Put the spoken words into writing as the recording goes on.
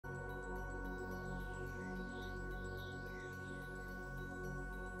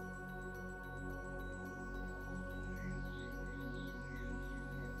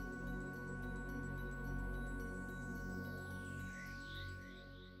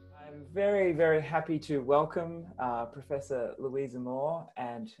very, very happy to welcome Professor Louise Amoore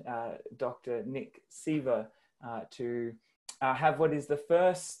and Dr. Nick Seaver to have what is the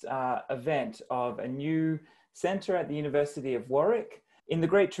first event of a new centre at the University of Warwick. In the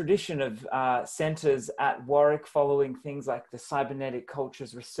great tradition of centres at Warwick, following things like the Cybernetic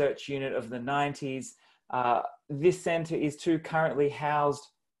Cultures Research Unit of the 90s, this centre is too currently housed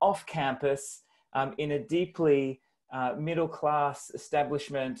off campus in a deeply middle-class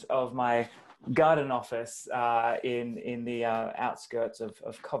establishment of my garden office in the outskirts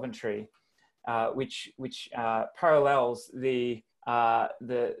of Coventry, which parallels the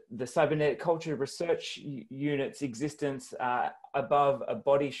Cybernetic Culture Research Unit's existence above a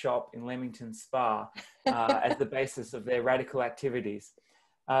body shop in Leamington Spa as the basis of their radical activities.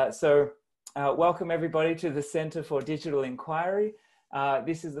 Welcome everybody to the Centre for Digital Inquiry.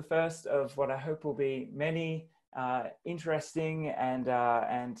 This is the first of what I hope will be many interesting and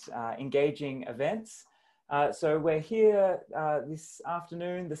engaging events. So we're here this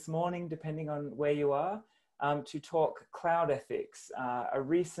afternoon, this morning, depending on where you are, to talk cloud ethics, a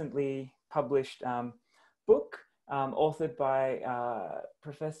recently published book authored by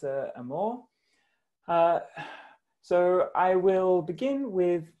Professor Amoore. So I will begin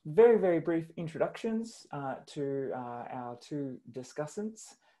with very, very brief introductions to our two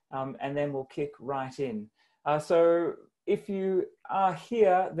discussants, and then we'll kick right in. So if you are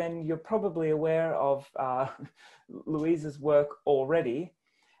here, then you're probably aware of Louise's work already.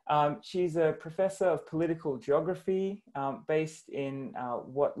 She's a professor of political geography based in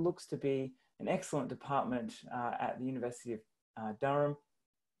what looks to be an excellent department at the University of Durham,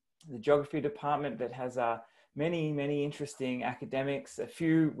 the geography department that has many, many interesting academics. A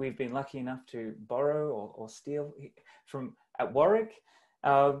few we've been lucky enough to borrow or steal from at Warwick.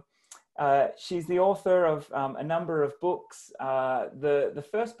 She's the author of a number of books. The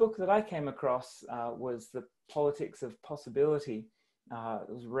first book that I came across was The Politics of Possibility. It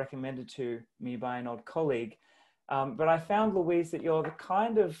was recommended to me by an old colleague. But I found, Louise, that you're the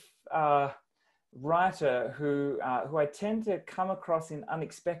kind of writer who I tend to come across in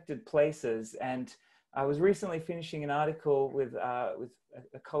unexpected places. And I was recently finishing an article with a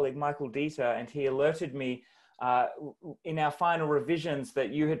colleague, Michael Dieter, and he alerted me in our final revisions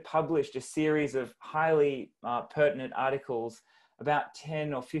that you had published a series of highly pertinent articles about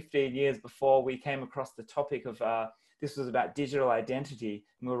 10 or 15 years before we came across the topic of, this was about digital identity,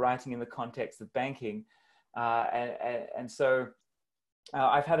 and we were writing in the context of banking. So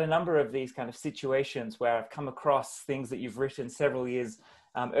I've had a number of these kind of situations where I've come across things that you've written several years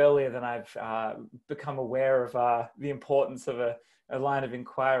earlier than I've become aware of the importance of a line of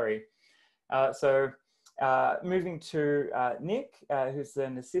inquiry. Moving to Nick, who's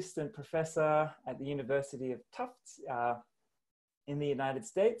an assistant professor at the University of Tufts in the United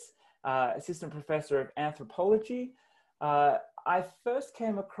States, assistant professor of anthropology. I first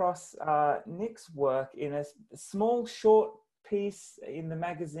came across Nick's work in a small short piece in the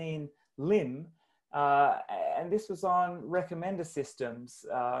magazine Limb, and this was on recommender systems,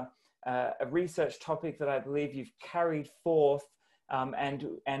 a research topic that I believe you've carried forth and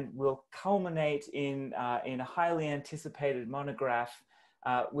will culminate in a highly anticipated monograph,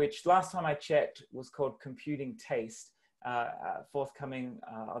 which last time I checked was called Computing Taste, forthcoming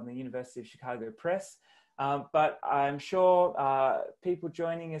on the University of Chicago Press. But I'm sure people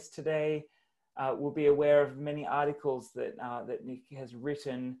joining us today will be aware of many articles that Nick has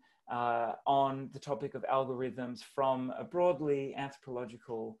written on the topic of algorithms from a broadly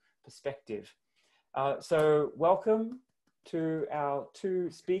anthropological perspective. So welcome to our two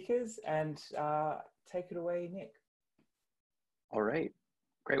speakers, and take it away, Nick. All right,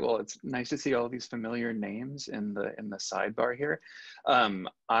 great. Well, it's nice to see all these familiar names in the sidebar here.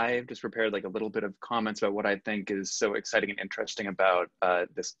 I've just prepared like a little bit of comments about what I think is so exciting and interesting about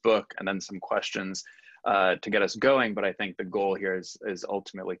this book, and then some questions to get us going. But I think the goal here is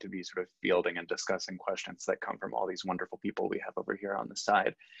ultimately to be sort of fielding and discussing questions that come from all these wonderful people we have over here on the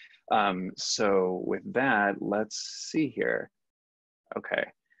side. So with that, let's see here. Okay,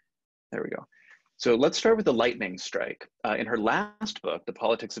 there we go. So let's start with the lightning strike. In her last book, The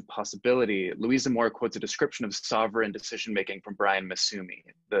Politics of Possibility, Louise Amoore quotes a description of sovereign decision-making from Brian Massumi.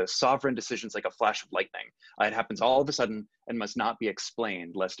 The sovereign decision is like a flash of lightning. It happens all of a sudden and must not be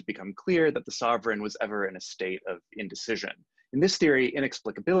explained, lest it become clear that the sovereign was ever in a state of indecision. In this theory,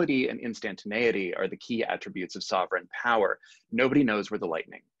 inexplicability and instantaneity are the key attributes of sovereign power. Nobody knows where the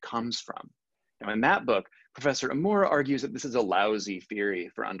lightning comes from. Now, in that book, Professor Amoore argues that this is a lousy theory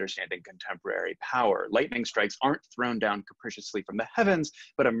for understanding contemporary power. Lightning strikes aren't thrown down capriciously from the heavens,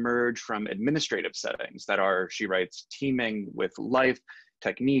 but emerge from administrative settings that are, she writes, teeming with life,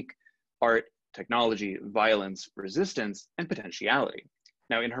 technique, art, technology, violence, resistance, and potentiality.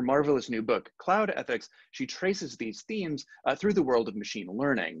 Now, in her marvelous new book, Cloud Ethics, she traces these themes through the world of machine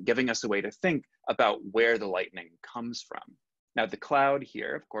learning, giving us a way to think about where the lightning comes from. Now, the cloud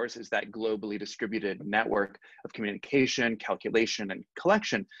here, of course, is that globally distributed network of communication, calculation, and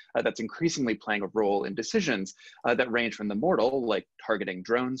collection that's increasingly playing a role in decisions that range from the mortal, like targeting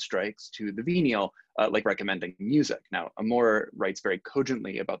drone strikes, to the venial, like recommending music. Now, Amoore writes very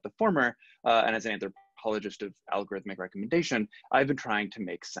cogently about the former, and as an anthropologist of algorithmic recommendation, I've been trying to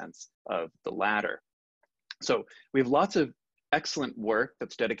make sense of the latter. So we have lots of excellent work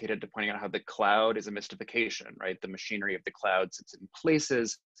that's dedicated to pointing out how the cloud is a mystification, right? The machinery of the cloud sits in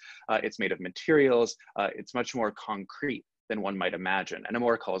places, it's made of materials, it's much more concrete than one might imagine. And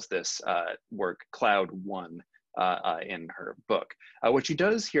Amoore calls this work Cloud One in her book. What she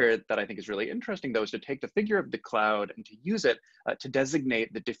does here that I think is really interesting, though, is to take the figure of the cloud and to use it to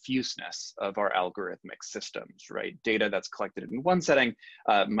designate the diffuseness of our algorithmic systems, right? Data that's collected in one setting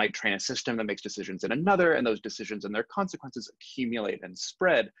might train a system that makes decisions in another, and those decisions and their consequences accumulate and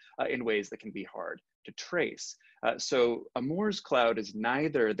spread in ways that can be hard to trace. So Amoore's cloud is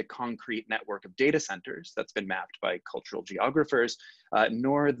neither the concrete network of data centers that's been mapped by cultural geographers,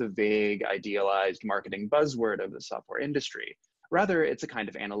 nor the vague, idealized marketing buzzword of the software industry. Rather, it's a kind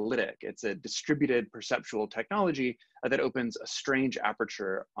of analytic. It's a distributed perceptual technology that opens a strange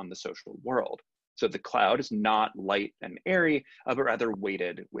aperture on the social world. So the cloud is not light and airy, but rather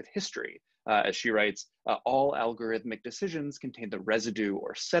weighted with history. As she writes, all algorithmic decisions contain the residue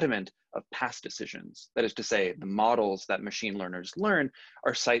or sediment of past decisions. That is to say, the models that machine learners learn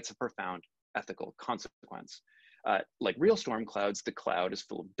are sites of profound ethical consequence. Like real storm clouds, the cloud is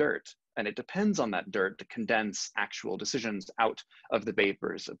full of dirt, and it depends on that dirt to condense actual decisions out of the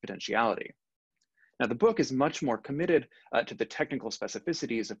vapors of potentiality. Now, the book is much more committed to the technical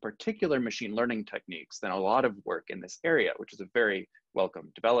specificities of particular machine learning techniques than a lot of work in this area, which is a very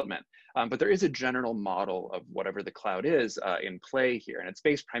welcome development. But there is a general model of whatever the cloud is in play here, and it's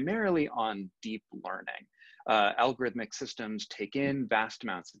based primarily on deep learning. Algorithmic systems take in vast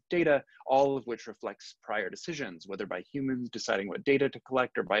amounts of data, all of which reflects prior decisions, whether by humans deciding what data to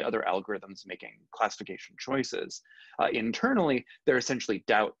collect or by other algorithms making classification choices. Internally, they're essentially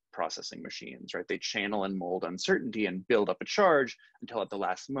doubt processing machines, right? They channel and mold uncertainty and build up a charge until at the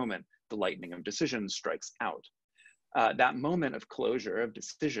last moment, the lightning of decisions strikes out. That moment of closure, of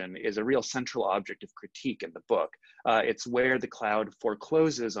decision, is a real central object of critique in the book. It's where the cloud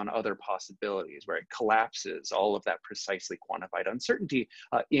forecloses on other possibilities, where it collapses all of that precisely quantified uncertainty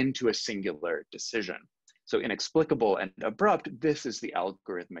into a singular decision. So inexplicable and abrupt, this is the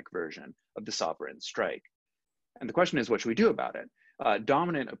algorithmic version of the sovereign strike. And the question is, what should we do about it?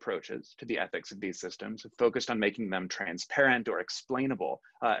 Dominant approaches to the ethics of these systems have focused on making them transparent or explainable,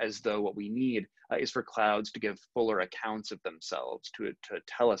 as though what we need is for clouds to give fuller accounts of themselves, to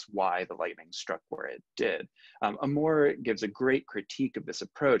tell us why the lightning struck where it did. Amoore gives a great critique of this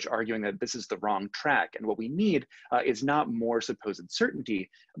approach, arguing that this is the wrong track, and what we need is not more supposed certainty,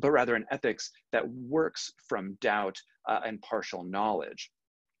 but rather an ethics that works from doubt and partial knowledge.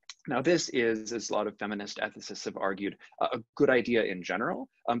 Now, this is, as a lot of feminist ethicists have argued, a good idea in general,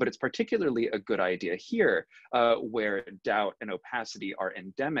 but it's particularly a good idea here, where doubt and opacity are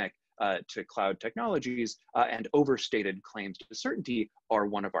endemic to cloud technologies, and overstated claims to certainty are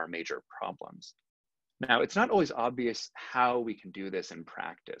one of our major problems. Now, it's not always obvious how we can do this in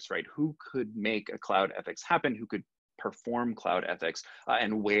practice, right? Who could make a cloud ethics happen? Who could perform cloud ethics,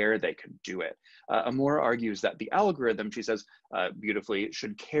 and where they could do it. Amoore argues that the algorithm, she says beautifully,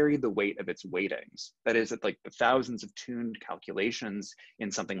 should carry the weight of its weightings. That is, that like the thousands of tuned calculations in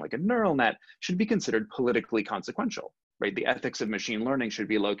something like a neural net should be considered politically consequential, right? The ethics of machine learning should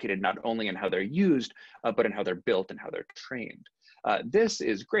be located not only in how they're used, but in how they're built and how they're trained. This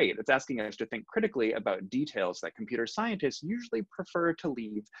is great. It's asking us to think critically about details that computer scientists usually prefer to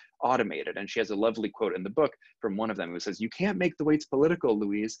leave automated. And she has a lovely quote in the book from one of them who says, "You can't make the weights political,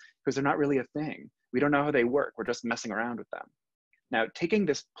 Louise, because they're not really a thing. We don't know how they work. We're just messing around with them." Now, taking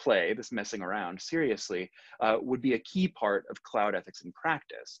this play, this messing around, seriously would be a key part of cloud ethics in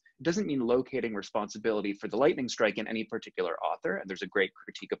practice. It doesn't mean locating responsibility for the lightning strike in any particular author, and there's a great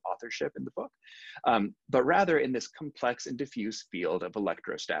critique of authorship in the book, but rather in this complex and diffuse field of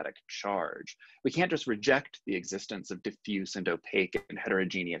electrostatic charge. We can't just reject the existence of diffuse and opaque and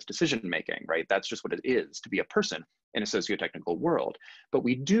heterogeneous decision-making, right? That's just what it is to be a person in a socio-technical world, but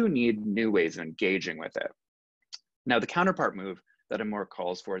we do need new ways of engaging with it. Now, the counterpart move that Amoore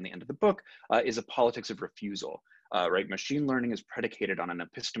calls for in the end of the book is a politics of refusal. right? Machine learning is predicated on an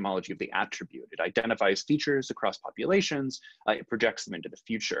epistemology of the attribute. It identifies features across populations, it projects them into the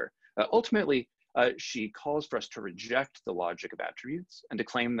future. Ultimately, she calls for us to reject the logic of attributes and to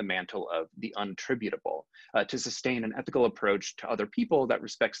claim the mantle of the unattributable, to sustain an ethical approach to other people that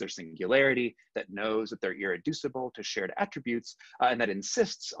respects their singularity, that knows that they're irreducible to shared attributes, and that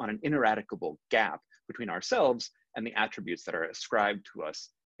insists on an ineradicable gap between ourselves and the attributes that are ascribed to us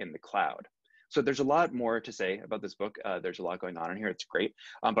in the cloud. So there's a lot more to say about this book. There's a lot going on in here. It's great.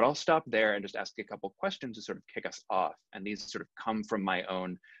 But I'll stop there and just ask a couple questions to sort of kick us off. And these sort of come from my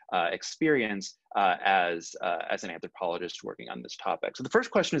own experience as an anthropologist working on this topic. So the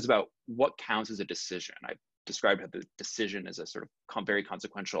first question is about what counts as a decision. I described how the decision is a sort of very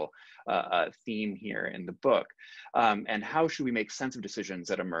consequential theme here in the book. And how should we make sense of decisions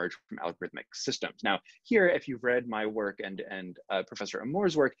that emerge from algorithmic systems? Now, here, if you've read my work and Professor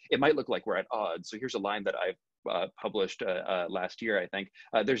Amoore's work, it might look like we're at odds. So here's a line that I've published last year, I think.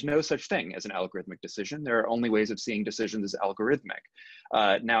 There's no such thing as an algorithmic decision. There are only ways of seeing decisions as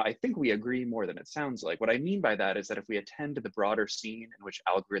algorithmic. Now, I think we agree more than it sounds like. What I mean by that is that if we attend to the broader scene in which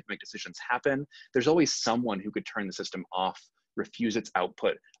algorithmic decisions happen, there's always someone who could turn the system off, refuse its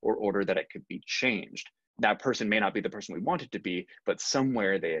output, or order that it could be changed. That person may not be the person we want it to be, but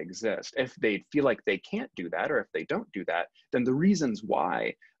somewhere they exist. If they feel like they can't do that, or if they don't do that, then the reasons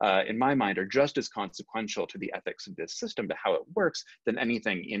why, in my mind, are just as consequential to the ethics of this system, to how it works, than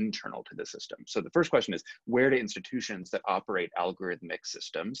anything internal to the system. So the first question is, where do institutions that operate algorithmic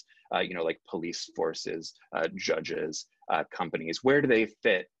systems, like police forces, judges, companies, where do they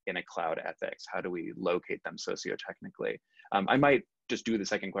fit in a cloud ethics? How do we locate them socio-technically? I might just do the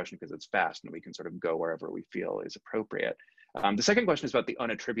second question because it's fast and we can sort of go wherever we feel is appropriate. The second question is about the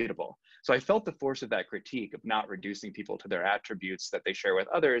unattributable. So I felt the force of that critique of not reducing people to their attributes that they share with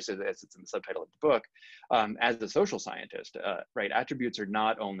others, as it's in the subtitle of the book. As a social scientist, right, attributes are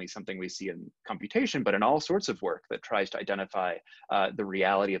not only something we see in computation, but in all sorts of work that tries to identify the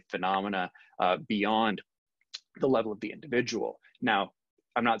reality of phenomena beyond the level of the individual. Now,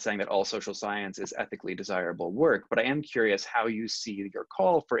 I'm not saying that all social science is ethically desirable work, but I am curious how you see your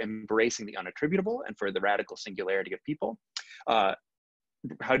call for embracing the unattributable and for the radical singularity of people.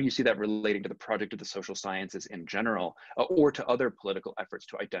 How do you see that relating to the project of the social sciences in general, or to other political efforts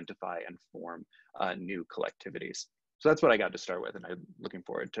to identify and form new collectivities? So that's what I got to start with, and I'm looking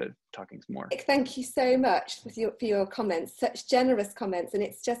forward to talking some more. Thank you so much for your comments, such generous comments. And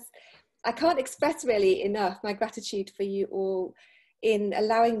it's just, I can't express really enough my gratitude for you all in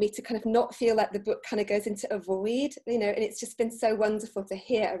allowing me to kind of not feel like the book kind of goes into a void, and it's just been so wonderful to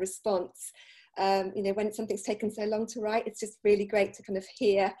hear a response. When something's taken so long to write, it's just really great to kind of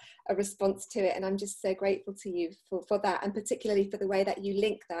hear a response to it. And I'm just so grateful to you for that, and particularly for the way that you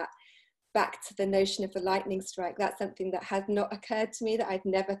link that back to the notion of the lightning strike. That's something that had not occurred to me, that I'd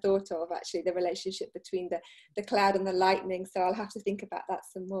never thought of, actually, the relationship between the cloud and the lightning. So I'll have to think about that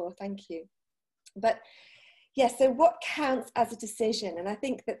some more. Thank you. But yeah, so what counts as a decision? And I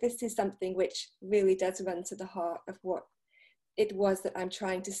think that this is something which really does run to the heart of what it was that I'm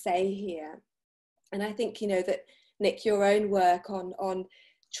trying to say here. And I think, that Nick, your own work on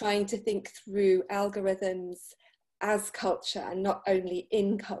trying to think through algorithms as culture and not only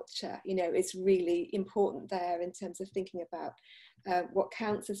in culture, is really important there in terms of thinking about what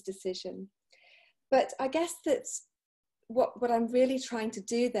counts as decision. But I guess that what I'm really trying to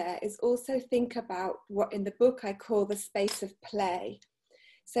do there is also think about what in the book I call the space of play.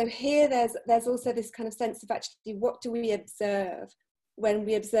 So here there's also this kind of sense of actually, what do we observe when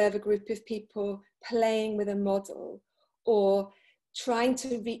we observe a group of people playing with a model, or trying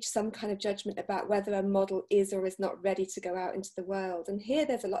to reach some kind of judgment about whether a model is or is not ready to go out into the world. And here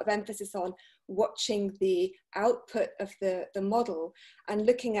there's a lot of emphasis on watching the output of the model and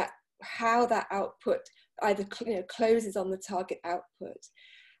looking at how that output either closes on the target output.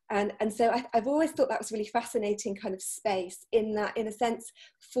 And so I've always thought that was really fascinating kind of space, in that, in a sense,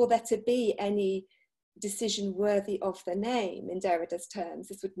 for there to be any decision worthy of the name in Derrida's terms,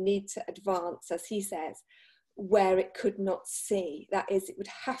 this would need to advance, as he says, where it could not see. That is, it would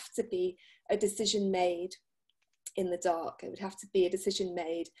have to be a decision made in the dark. It would have to be a decision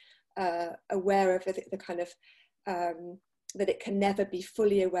made aware of the kind of that it can never be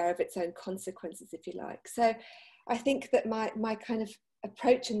fully aware of its own consequences, if you like. So I think that my kind of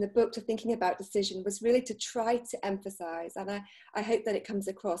approach in the book to thinking about decision was really to try to emphasize, and I hope that it comes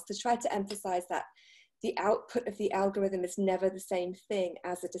across, to try to emphasize that the output of the algorithm is never the same thing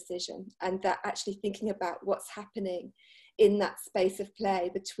as a decision, and that actually thinking about what's happening in that space of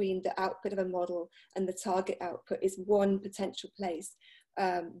play between the output of a model and the target output is one potential place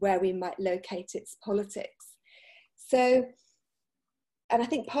where we might locate its politics. So, and I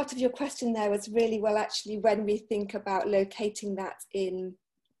think part of your question there was really, well, actually, when we think about locating that in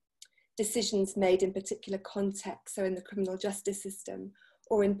decisions made in particular contexts, so in the criminal justice system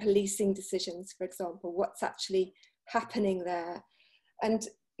or in policing decisions, for example, what's actually happening there. And,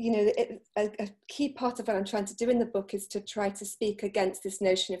 you know, a key part of what I'm trying to do in the book is to try to speak against this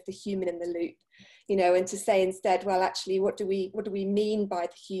notion of the human in the loop, you know, and to say instead, well, actually, what do we mean by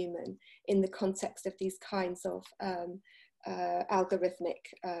the human in the context of these kinds of algorithmic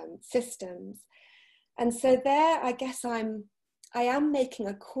systems? And so there, I guess I am making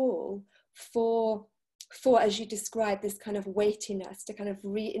a call for, as you described, this kind of weightiness, to kind of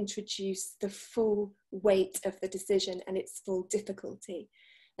reintroduce the full weight of the decision and its full difficulty.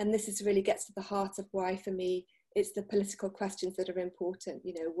 And this really gets to the heart of why, for me, it's the political questions that are important.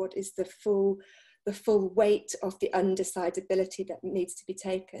 You know, what is the full weight of the undecidability that needs to be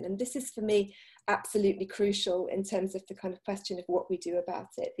taken? And this is, for me, absolutely crucial in terms of the kind of question of what we do about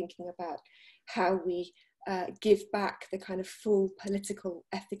it, thinking about how we give back the kind of full political,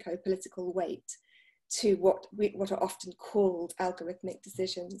 ethico-political weight to what are often called algorithmic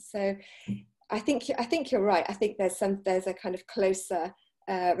decisions. So I think you're right. I think there's a kind of closer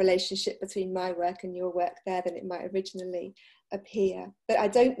relationship between my work and your work there than it might originally appear. But I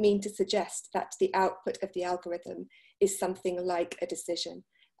don't mean to suggest that the output of the algorithm is something like a decision.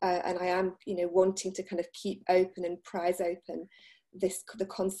 And I am, you know, wanting to kind of keep open and prise open the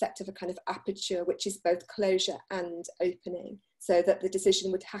concept of a kind of aperture, which is both closure and opening, so that the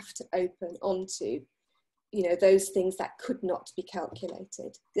decision would have to open onto, you know, those things that could not be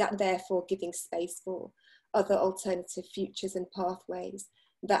calculated, that therefore giving space for other alternative futures and pathways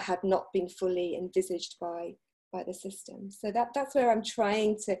that had not been fully envisaged by the system. So that's where I'm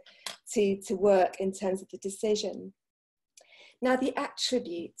trying to work in terms of the decision. Now, the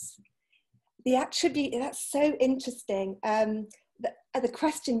attribute, that's so interesting. The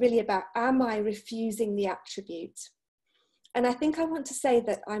question really about, am I refusing the attribute? And I think I want to say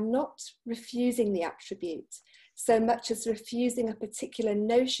that I'm not refusing the attribute so much as refusing a particular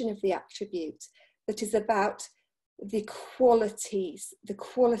notion of the attribute that is about the qualities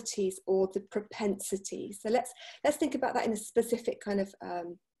or the propensity. So let's think about that in a specific kind of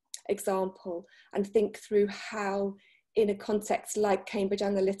example, and think through how, in a context like Cambridge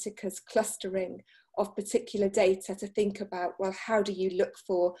Analytica's clustering of particular data, to think about, well, how do you look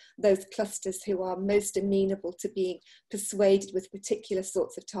for those clusters who are most amenable to being persuaded with particular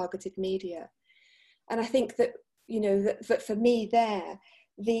sorts of targeted media? And I think that, you know, that for me there,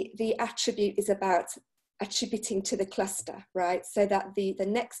 the attribute is about attributing to the cluster, right? So that the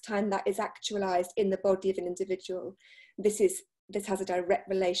next time that is actualized in the body of an individual, this has a direct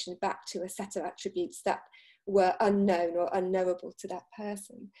relation back to a set of attributes that were unknown or unknowable to that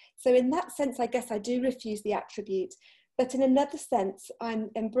person. So in that sense, I guess I do refuse the attribute, but in another sense,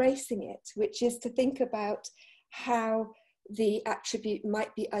 I'm embracing it, which is to think about how the attribute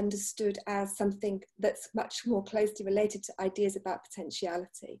might be understood as something that's much more closely related to ideas about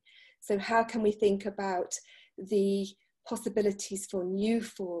potentiality. So how can we think about the possibilities for new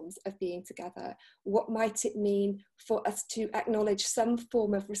forms of being together? What might it mean for us to acknowledge some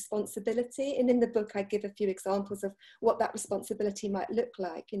form of responsibility? And in the book, I give a few examples of what that responsibility might look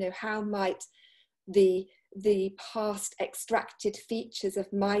like. You know, how might the past extracted features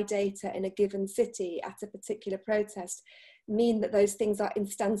of my data in a given city at a particular protest mean that those things are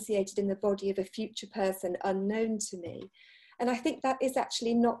instantiated in the body of a future person unknown to me? And I think that is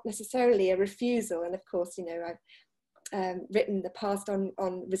actually not necessarily a refusal. And of course, you know, I've written the past on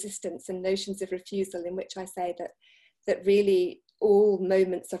resistance and notions of refusal, in which I say that really all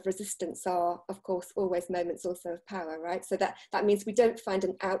moments of resistance are, of course, always moments also of power, right? So that means we don't find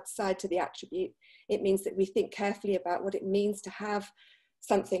an outside to the attribute. It means that we think carefully about what it means to have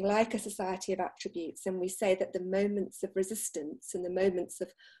something like a society of attributes, and we say that the moments of resistance and the moments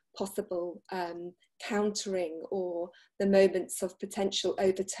of possible countering, or the moments of potential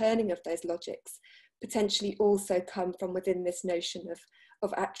overturning of those logics, potentially also come from within this notion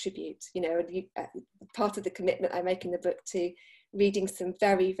of attribute. You know, part of the commitment I make in the book to reading some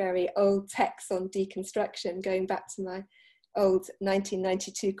very, very old texts on deconstruction, going back to my old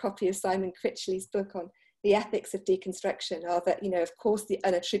 1992 copy of Simon Critchley's book on the ethics of deconstruction, are that, you know, of course the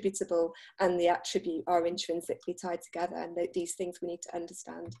unattributable and the attribute are intrinsically tied together, and that these things we need to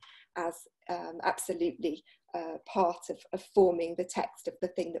understand as absolutely part of forming the text of the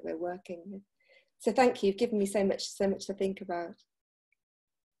thing that we're working with. So thank you, you've given me so much to think about.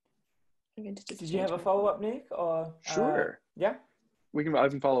 I'm going to just Did you have a follow-up, Nick? Or sure. Yeah. I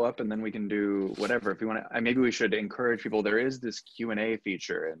can follow up, and then we can do whatever if you want to. Maybe we should encourage people. There is this Q&A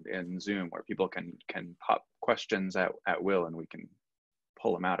feature in Zoom where people can pop questions at will, and we can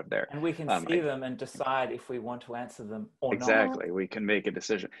pull them out of there. And we can see them and decide if we want to answer them or not. Exactly, we can make a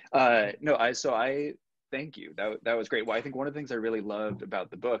decision. No, I thank you. That was great. Well, I think one of the things I really loved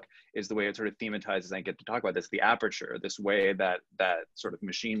about the book is the way it sort of thematizes, and I get to talk about this, the aperture, this way that sort of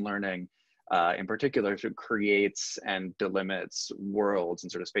machine learning in particular sort of creates and delimits worlds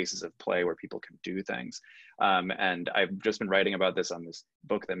and sort of spaces of play where people can do things. And I've just been writing about this on this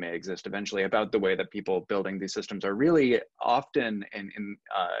book that may exist eventually, about the way that people building these systems are really often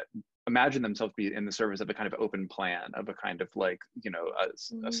imagine themselves to be in the service of a kind of open plan, of a kind of like,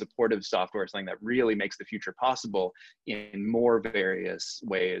 a supportive software, something that really makes the future possible in more various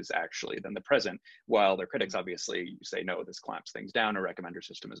ways actually than the present, while their critics obviously say, no, this clamps things down. A recommender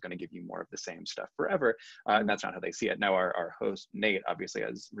system is going to give you more of the same stuff forever. And that's not how they see it. Now, our host, Nate, obviously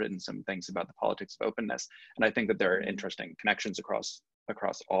has written some things about the politics of openness. And I think that there are interesting connections across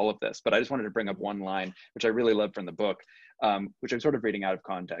all of this. But I just wanted to bring up one line, which I really love from the book, which I'm sort of reading out of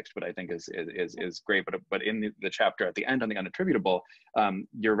context, but I think is great. But in the chapter at the end on the unattributable,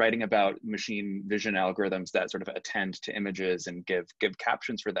 you're writing about machine vision algorithms that sort of attend to images and give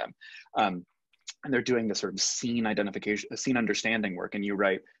captions for them. And they're doing this sort of scene identification, scene understanding work. And you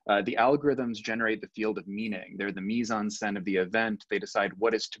write, the algorithms generate the field of meaning. They're the mise en scène of the event. They decide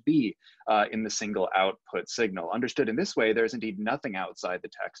what is to be in the single output signal. Understood in this way, there's indeed nothing outside the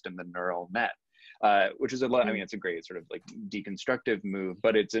text in the neural net. Which is a lot. I mean, it's a great sort of like deconstructive move,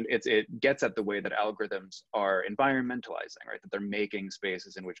 but it gets at the way that algorithms are environmentalizing, right? That they're making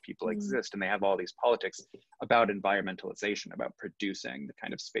spaces in which people exist, and they have all these politics about environmentalization, about producing the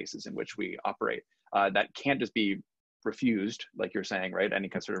kind of spaces in which we operate that can't just be refused, like you're saying, right? Any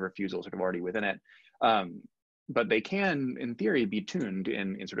kind of sort of refusal sort of already within it. But they can, in theory, be tuned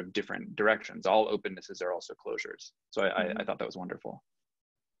in sort of different directions. All opennesses are also closures. So I thought that was wonderful.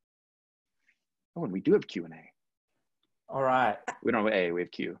 Oh, and we do have Q&A. All right. We don't have A, we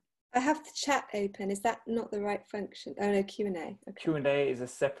have Q. I have the chat open. Is that not the right function? Oh no, Q&A. Okay. Q&A is a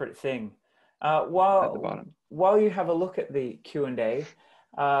separate thing. At the bottom. While you have a look at the Q&A,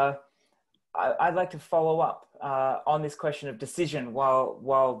 I'd like to follow up on this question of decision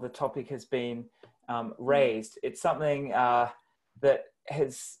while the topic has been raised. It's something that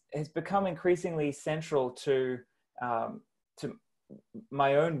has become increasingly central to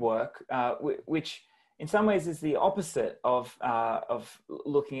my own work, which in some ways is the opposite of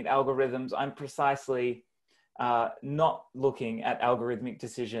looking at algorithms. I'm precisely not looking at algorithmic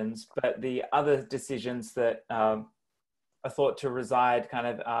decisions, but the other decisions that are thought to reside kind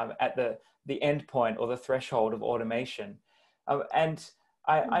of at the end point or the threshold of automation. And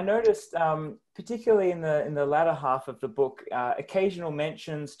I noticed, particularly in the latter half of the book, occasional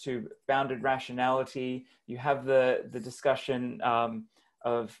mentions to bounded rationality. You have the discussion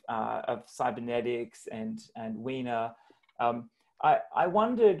of cybernetics and Wiener. I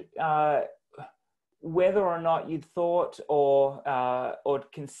wondered whether or not you'd thought or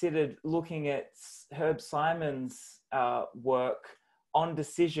considered looking at Herb Simon's work on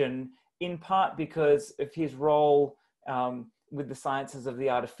decision, in part because of his role with the sciences of the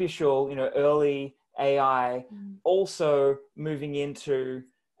artificial, early AI, also moving into,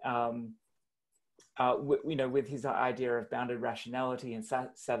 with his idea of bounded rationality and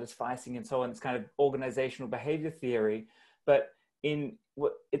satisficing and so on, it's kind of organizational behavior theory. But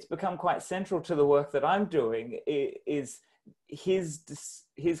it's become quite central to the work that I'm doing is his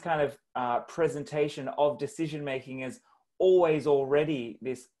kind of presentation of decision-making as always already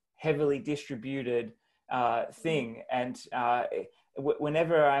this heavily distributed thing. And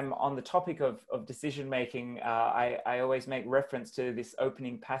whenever I'm on the topic of decision-making, I always make reference to this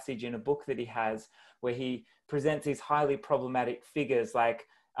opening passage in a book that he has where he presents these highly problematic figures like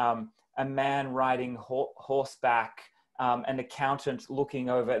a man riding horseback, an accountant looking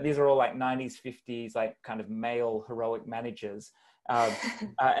over, these are all like 90s, 50s, like kind of male heroic managers,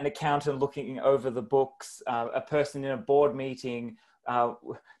 an accountant looking over the books, a person in a board meeting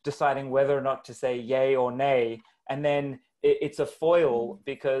deciding whether or not to say yay or nay. And then it's a foil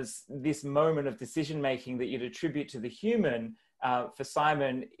because this moment of decision-making that you'd attribute to the human, for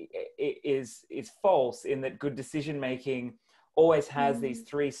Simon, is false, in that good decision-making always has these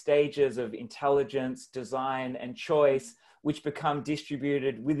three stages of intelligence, design, and choice, which become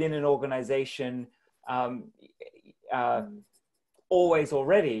distributed within an organization always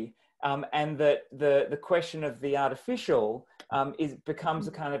already. And that the question of the artificial becomes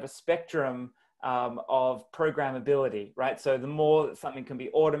a kind of a spectrum of programmability, right? So the more that something can be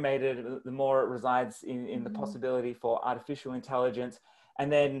automated, the more it resides in the possibility for artificial intelligence.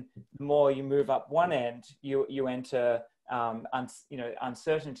 And then the more you move up one end, you enter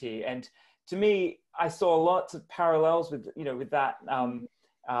uncertainty. And to me, I saw lots of parallels with that,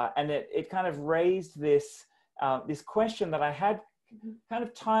 and it kind of raised this question that I had kind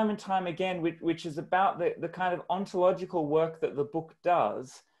of time and time again, which is about the kind of ontological work that the book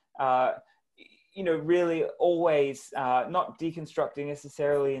does. Really always not deconstructing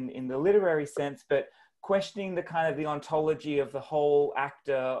necessarily in the literary sense, but questioning the kind of the ontology of the whole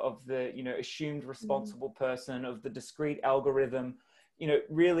actor, of the assumed responsible person, of the discrete algorithm,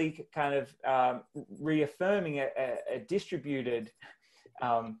 really kind of reaffirming a distributed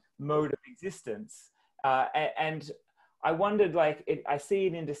mode of existence. And I wondered, I see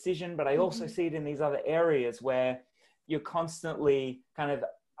it in decision, but I also see it in these other areas where you're constantly kind of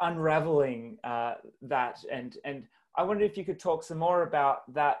unraveling that. And I wondered if you could talk some more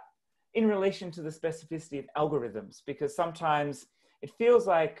about that in relation to the specificity of algorithms, because sometimes it feels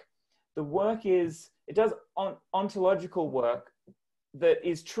like the work it does ontological work that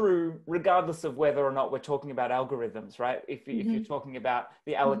is true regardless of whether or not we're talking about algorithms, right? If you're talking about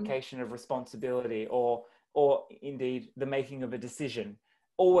the allocation of responsibility or indeed the making of a decision,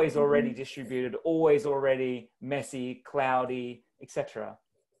 always already distributed, always already messy, cloudy, etc.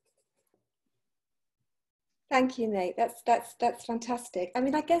 Thank you, Nate. That's fantastic. I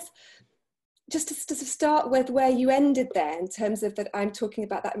mean, I guess just to start with where you ended there, in terms of that I'm talking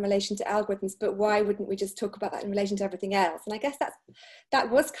about that in relation to algorithms, but why wouldn't we just talk about that in relation to everything else? And I guess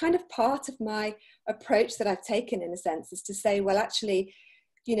that was kind of part of my approach that I've taken, in a sense, is to say, well, actually,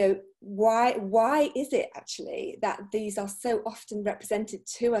 why is it actually that these are so often represented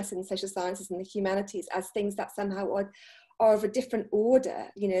to us in the social sciences and the humanities as things that somehow are of a different order,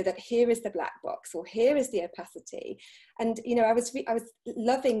 that here is the black box, or here is the opacity. And I was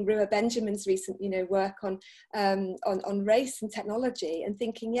loving Rua Benjamin's recent work on race and technology, and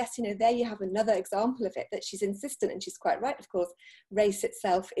thinking, yes, there you have another example of it, that she's insistent, and she's quite right, of course, race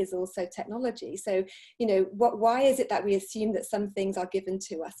itself is also technology. So why is it that we assume that some things are given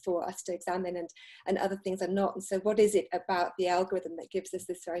to us for us to examine and other things are not? And so what is it about the algorithm that gives us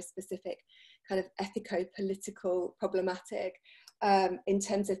this very specific kind of ethico-political problematic in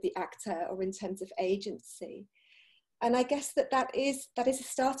terms of the actor, or in terms of agency? And I guess that is a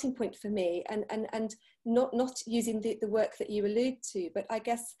starting point for me, and not using the work that you allude to, but I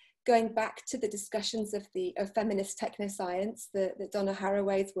guess going back to the discussions of feminist technoscience, the Donna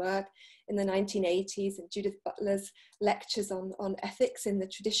Haraway's work in the 1980s, and Judith Butler's lectures on ethics in the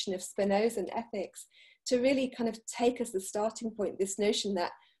tradition of Spinozan ethics, to really kind of take as the starting point this notion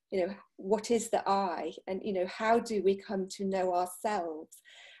that, what is the I, and how do we come to know ourselves?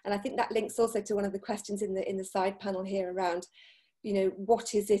 And I think that links also to one of the questions in the side panel here around,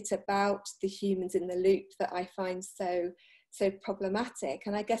 what is it about the humans in the loop that I find so problematic?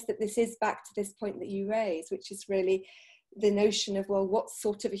 And I guess that this is back to this point that you raise, which is really the notion of, well, what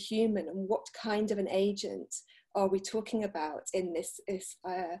sort of a human and what kind of an agent are we talking about in this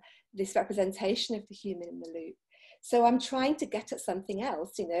representation of the human in the loop? So I'm trying to get at something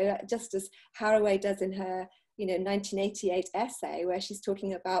else, just as Haraway does in her 1988 essay, where she's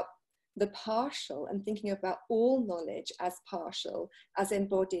talking about the partial and thinking about all knowledge as partial, as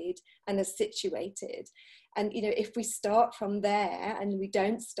embodied, and as situated. And if we start from there, and we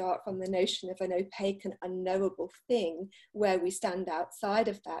don't start from the notion of an opaque and unknowable thing where we stand outside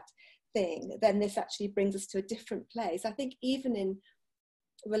of that thing, then this actually brings us to a different place. I think even in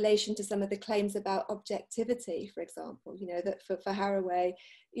relation to some of the claims about objectivity, for example, that for Haraway,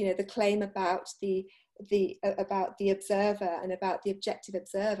 the claim about the observer and about the objective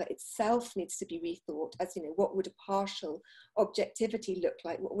observer itself needs to be rethought as, what would a partial objectivity look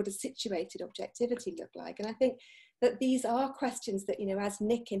like? What would a situated objectivity look like? And I think that these are questions that, as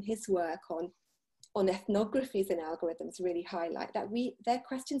Nick in his work on ethnographies and algorithms really highlight, that they're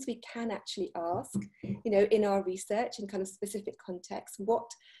questions we can actually ask, in our research in kind of specific contexts.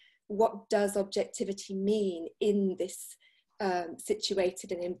 What does objectivity mean in this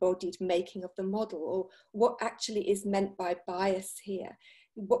situated and embodied making of the model? Or what actually is meant by bias here?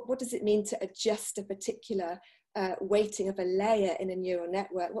 What does it mean to adjust a particular weighting of a layer in a neural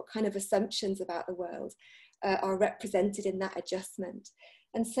network? What kind of assumptions about the world are represented in that adjustment?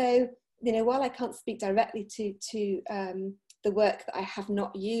 And so, while I can't speak directly to the work that I have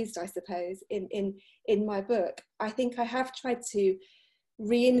not used, I suppose, in my book, I think I have tried to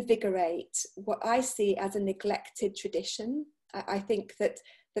reinvigorate what I see as a neglected tradition. I think that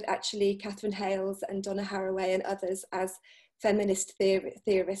actually Catherine Hales and Donna Haraway and others, as feminist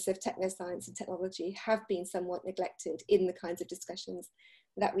theorists of technoscience and technology have been somewhat neglected in the kinds of discussions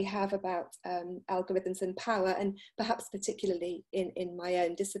that we have about algorithms and power, and perhaps particularly in my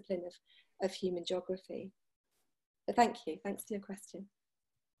own discipline of human geography. But thank you, thanks for your question.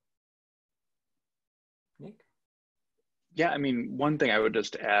 Nick? Yeah, I mean, one thing I would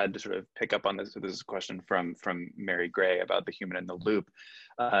just add to sort of pick up on this, so this is a question from Mary Gray about the human in the loop,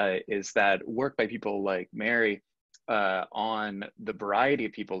 is that work by people like Mary on the variety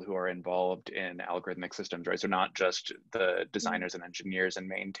of people who are involved in algorithmic systems, right? So not just the designers and engineers and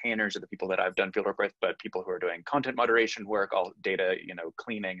maintainers or the people that I've done fieldwork with, but people who are doing content moderation work, all data,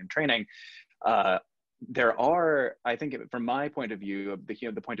 cleaning and training. There are, I think from my point of view,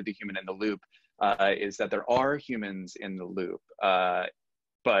 the point of the human in the loop is that there are humans in the loop,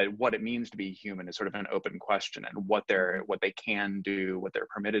 but what it means to be human is sort of an open question, and what they can do, what they're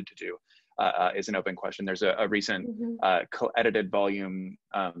permitted to do is an open question. There's a recent edited volume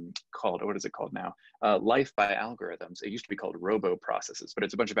called, what is it called now? Life by Algorithms. It used to be called Robo Processes, but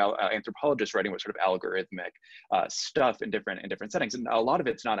it's a bunch of anthropologists writing what sort of algorithmic stuff in different settings. And a lot of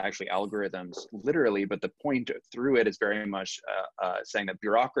it's not actually algorithms literally, but the point through it is very much saying that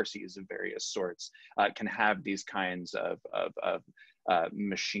bureaucracies of various sorts can have these kinds of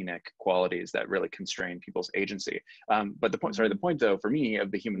machinic qualities that really constrain people's agency. But the point though, for me, of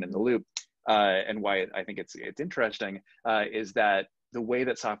the human in the loop, and why I think it's interesting, is that the way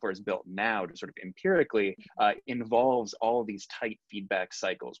that software is built now to sort of empirically involves all these tight feedback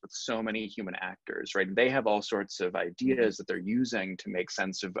cycles with so many human actors, right? They have all sorts of ideas that they're using to make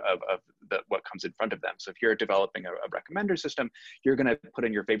sense of what comes in front of them. So if you're developing a recommender system, you're going to put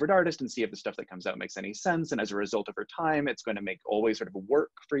in your favorite artist and see if the stuff that comes out makes any sense. And as a result, over time, it's going to make always sort of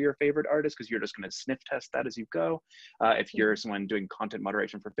work for your favorite artist, because you're just going to sniff test that as you go. If you're someone doing content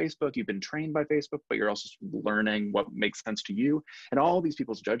moderation for Facebook, you've been trained by Facebook, but you're also learning what makes sense to you. And all these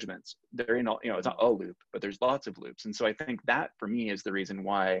people's judgments, they're in all, it's not a loop, but there's lots of loops. And so I think that for me is the reason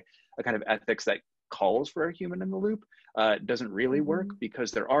why a kind of ethics that calls for a human in the loop doesn't really work, because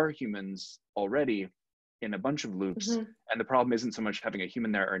there are humans already in a bunch of loops. And the problem isn't so much having a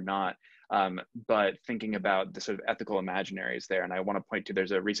human there or not, but thinking about the sort of ethical imaginaries there. And I want to point to, there's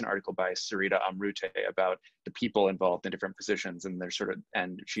a recent article by Sarita Amrute about the people involved in different positions,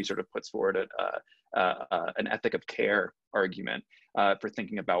 and she sort of puts forward an ethic of care argument for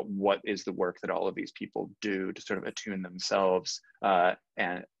thinking about what is the work that all of these people do to sort of attune themselves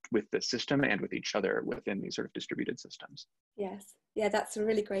and with the system and with each other within these sort of distributed systems. Yes, yeah, that's a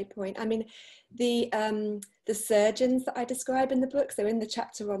really great point. I mean, the surgeons that I describe in the book, so in the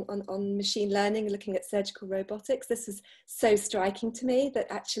chapter on machine learning, looking at surgical robotics, this is so striking to me, that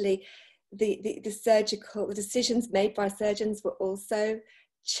actually the decisions made by surgeons were also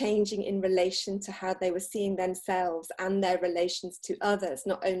changing in relation to how they were seeing themselves and their relations to others,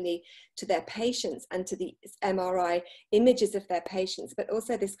 not only to their patients and to the MRI images of their patients, but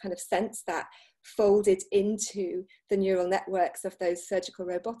also this kind of sense that folded into the neural networks of those surgical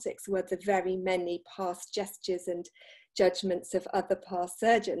robotics were the very many past gestures and judgments of other past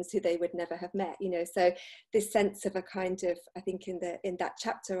surgeons who they would never have met, so this sense of a kind of, I think in that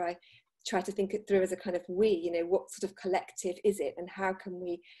chapter I try to think it through as a kind of what sort of collective is it, and how can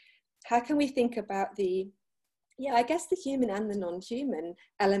we think about I guess the human and the non-human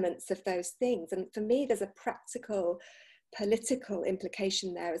elements of those things. And for me, there's a practical political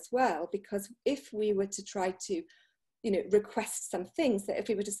implication there as well, because if we were to try to request some things, that if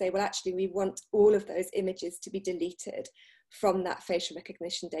we were to say, well, actually we want all of those images to be deleted from that facial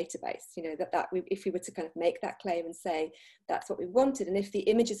recognition database, if we were to kind of make that claim and say that's what we wanted, and if the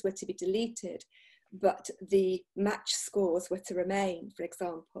images were to be deleted but the match scores were to remain, for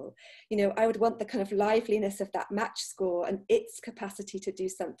example, I would want the kind of liveliness of that match score and its capacity to do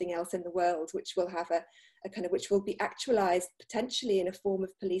something else in the world, which will have which will be actualized potentially in a form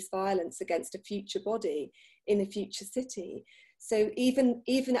of police violence against a future body in a future city. So even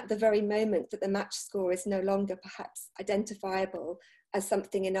at the very moment that the match score is no longer perhaps identifiable as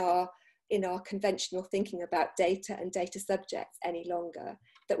something in our conventional thinking about data and data subjects any longer,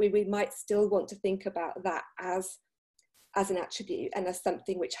 that we might still want to think about that as an attribute and as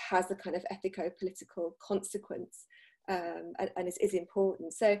something which has a kind of ethico-political consequence and is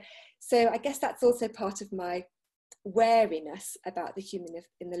important. So I guess that's also part of my wariness about the human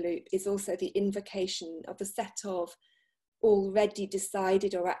in the loop, is also the invocation of a set of already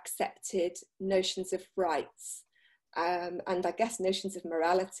decided or accepted notions of rights, and I guess notions of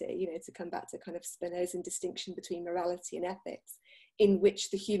morality, to come back to kind of Spinozan distinction between morality and ethics, in which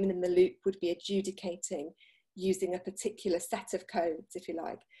the human in the loop would be adjudicating using a particular set of codes, if you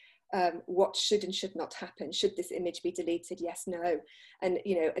like, what should and should not happen. Should this image be deleted? Yes, no. And,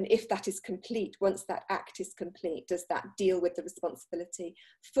 and if that is complete, once that act is complete, does that deal with the responsibility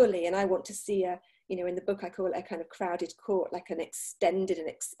fully? And I want to see in the book, I call it a kind of crowded court, like an extended and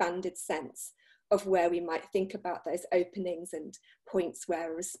expanded sense of where we might think about those openings and points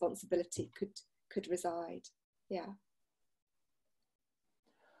where a responsibility could reside. Yeah.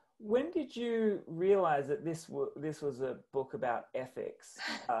 When did you realize that this was a book about ethics?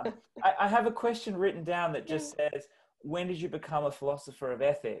 I have a question written down that just says, when did you become a philosopher of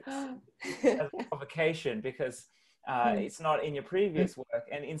ethics? As a provocation, because it's not in your previous work.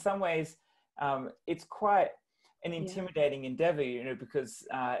 And in some ways, it's quite an intimidating endeavor, because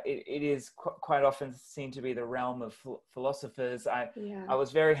it is quite often seen to be the realm of philosophers. I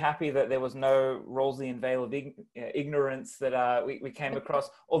was very happy that there was no Rawlsian veil of ignorance that we came across,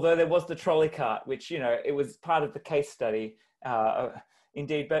 although there was the trolley cart, which, it was part of the case study,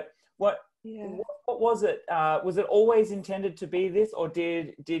 indeed. But what was it? Was it always intended to be this, or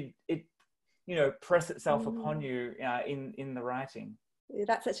did it, press itself upon you in the writing?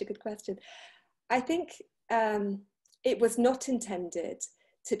 That's such a good question. I think it was not intended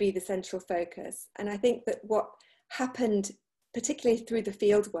to be the central focus. And I think that what happened, particularly through the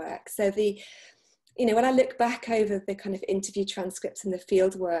field work, so when I look back over the kind of interview transcripts and the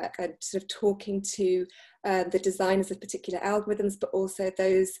field work and sort of talking to the designers of particular algorithms, but also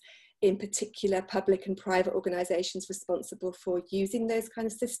those in particular public and private organizations responsible for using those kind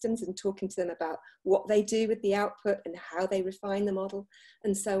of systems, and talking to them about what they do with the output and how they refine the model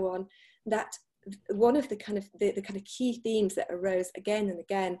and so on, that one of the kind of key themes that arose again and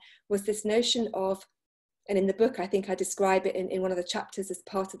again was this notion of, and in the book I think I describe it in one of the chapters as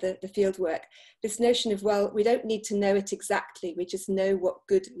part of the field work, this notion of, well, we don't need to know it exactly, we just know what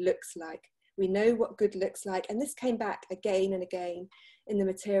good looks like. We know what good looks like, and this came back again and again in the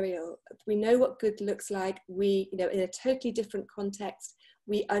material. We know what good looks like. We, in a totally different context,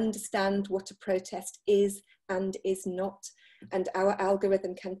 we understand what a protest is and is not, and our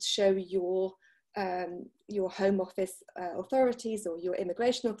algorithm can show your Home Office authorities or your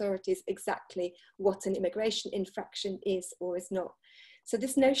immigration authorities exactly what an immigration infraction is or is not. So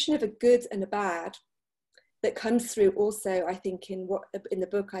this notion of a good and a bad that comes through also, I think, in what in the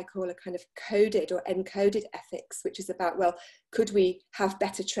book I call a kind of coded or encoded ethics, which is about, well, could we have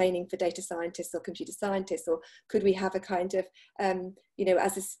better training for data scientists or computer scientists, or could we have a kind of,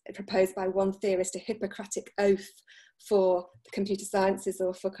 as is proposed by one theorist, a Hippocratic oath for the computer sciences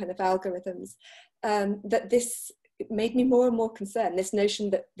or for kind of algorithms, that this made me more and more concerned, this notion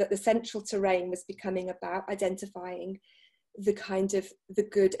that the central terrain was becoming about identifying the kind of the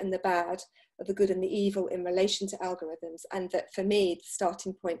good and the bad, or the good and the evil in relation to algorithms. And that for me, the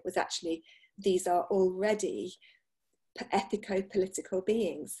starting point was actually, these are already ethico-political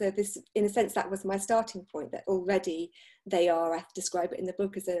beings. So this, in a sense, that was my starting point, that already they are, I describe it in the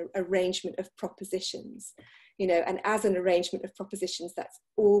book as an arrangement of propositions, and as an arrangement of propositions, that's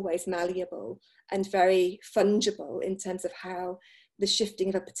always malleable and very fungible in terms of how the shifting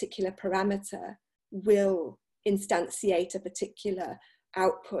of a particular parameter will instantiate a particular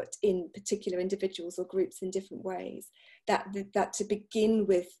output in particular individuals or groups in different ways. That to begin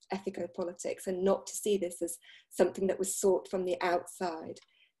with ethico-politics and not to see this as something that was sought from the outside.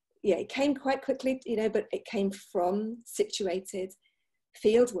 Yeah, it came quite quickly, but it came from situated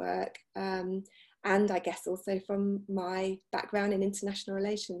field work, and I guess also from my background in international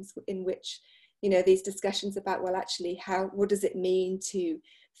relations, in which, these discussions about, well, actually, what does it mean to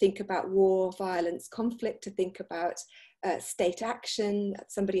think about war, violence, conflict, to think about state action.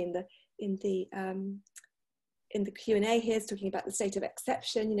 Somebody in the Q&A here is talking about the state of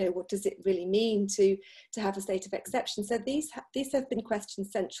exception. What does it really mean to have a state of exception? So these have been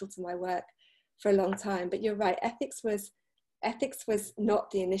questions central to my work for a long time. But you're right, ethics was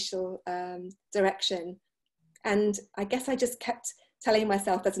not the initial direction. And I guess I just kept telling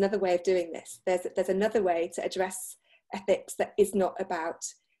myself, there's another way of doing this. There's another way to address ethics that is not about,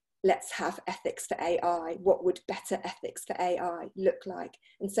 let's have ethics for AI. What would better ethics for AI look like?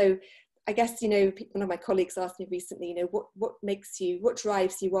 And so I guess, one of my colleagues asked me recently, what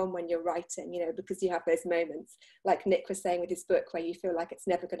drives you on when you're writing, because you have those moments, like Nick was saying with his book, where you feel like it's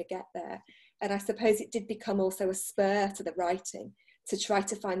never going to get there. And I suppose it did become also a spur to the writing, to try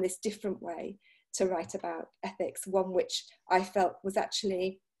to find this different way to write about ethics, one which I felt was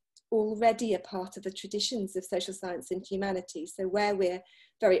actually already a part of the traditions of social science and humanities. So where we're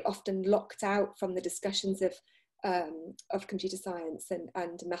very often locked out from the discussions of computer science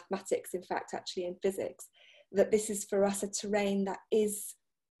and mathematics, in fact, actually in physics, that this is for us a terrain that is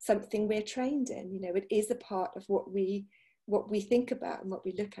something we're trained in. It is a part of what we what we think about and what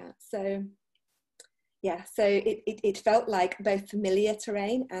we look at. So yeah, so it felt like both familiar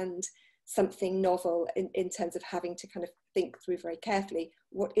terrain and something novel in terms of having to kind of think through very carefully,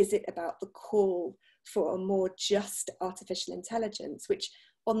 what is it about the call for a more just artificial intelligence, which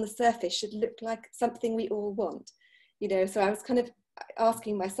on the surface should look like something we all want, you know? So I was kind of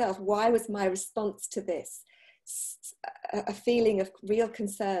asking myself, why was my response to this a feeling of real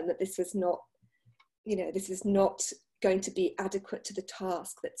concern that this was not, you know, this is not going to be adequate to the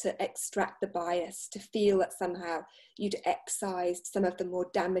task, that to extract the bias, to feel that somehow you'd excised some of the more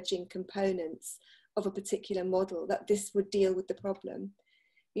damaging components of a particular model, that this would deal with the problem,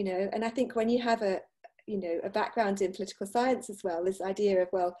 you know? And I think when you have a, you know, a background in political science as well, this idea of,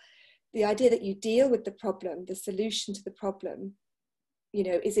 well, the idea that you deal with the problem, the solution to the problem, you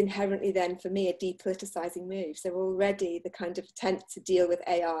know, is inherently then for me a depoliticizing move. So already the kind of attempt to deal with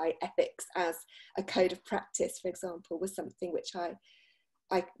AI ethics as a code of practice, for example, was something which I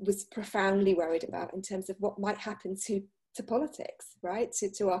was profoundly worried about in terms of what might happen to politics, right?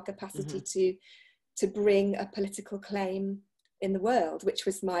 To our capacity to bring a political claim in the world, which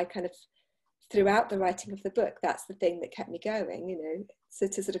was my kind of, throughout the writing of the book, that's the thing that kept me going, you know. So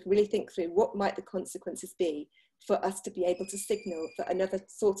to sort of really think through what might the consequences be for us to be able to signal that another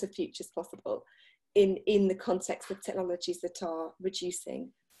sort of future is possible in the context of technologies that are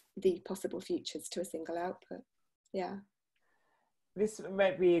reducing the possible futures to a single output. Yeah. This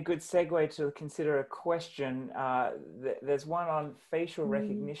might be a good segue to consider a question. There's one on facial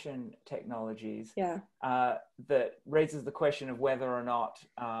recognition technologies that raises the question of whether or not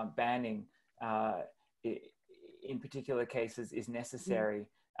banning in particular cases is necessary,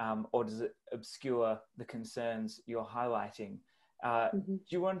 or does it obscure the concerns you're highlighting? Do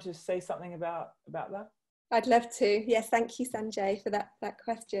you want to say something about that? I'd love to. Yes, thank you, Sanjay, for that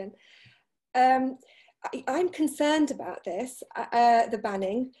question. I'm concerned about this, the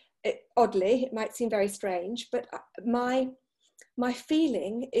banning. Oddly, it might seem very strange, but my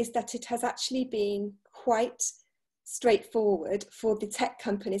feeling is that it has actually been quite straightforward for the tech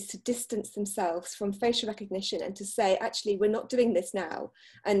companies to distance themselves from facial recognition and to say, actually, we're not doing this now.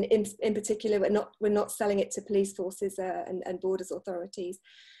 And in particular, we're not selling it to police forces and borders authorities.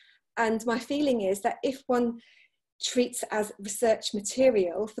 And my feeling is that if one treats as research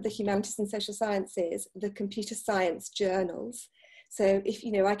material for the humanities and social sciences the computer science journals, so if,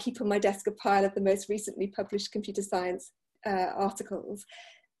 you know, I keep on my desk a pile of the most recently published computer science articles,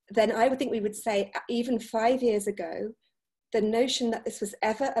 then I would think we would say, even 5 years ago, the notion that this was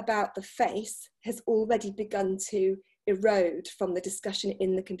ever about the face has already begun to erode from the discussion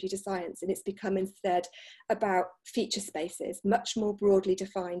in the computer science, and it's become instead about feature spaces, much more broadly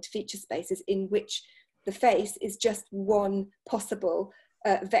defined feature spaces in which the face is just one possible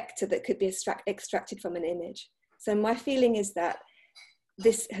vector that could be extracted from an image. So my feeling is that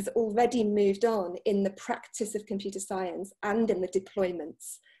this has already moved on in the practice of computer science and in the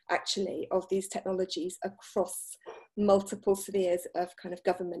deployments, actually, of these technologies across multiple spheres of kind of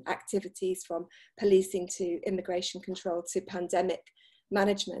government activities, from policing to immigration control to pandemic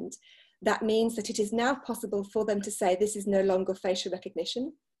management. That means that it is now possible for them to say this is no longer facial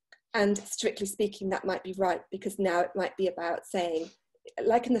recognition. And strictly speaking, that might be right, because now it might be about saying,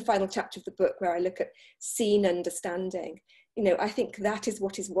 like in the final chapter of the book where I look at scene understanding, you know, I think that is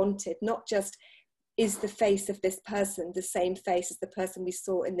what is wanted, not just is the face of this person the same face as the person we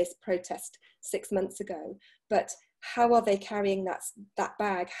saw in this protest 6 months ago, but how are they carrying that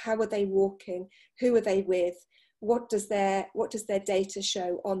bag? How are they walking? Who are they with? What does their data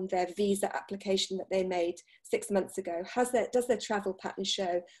show on their visa application that they made 6 months ago? Does their travel pattern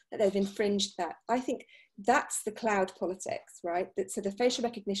show that they've infringed that? I think that's the cloud politics, right? So the facial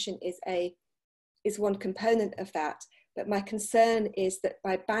recognition is one component of that. But my concern is that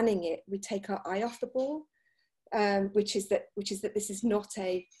by banning it, we take our eye off the ball, which is that this is not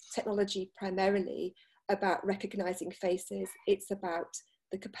a technology primarily about recognizing faces. It's about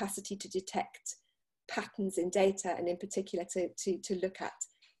the capacity to detect patterns in data, and in particular to look at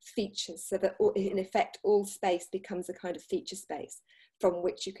features, so that in effect all space becomes a kind of feature space from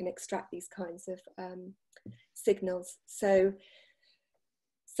which you can extract these kinds of signals. So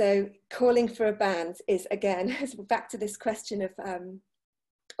calling for a ban is, again, back to this question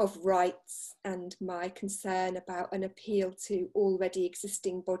of rights and my concern about an appeal to already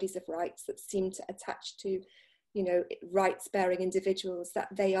existing bodies of rights that seem to attach to, you know, rights-bearing individuals, that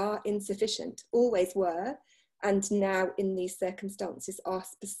they are insufficient, always were, and now in these circumstances are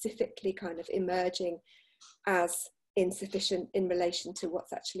specifically kind of emerging as insufficient in relation to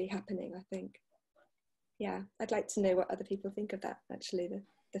what's actually happening, I think. Yeah, I'd like to know what other people think of that, actually,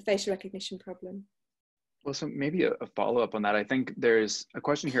 the facial recognition problem. Well, so maybe a follow-up on that. I think there's a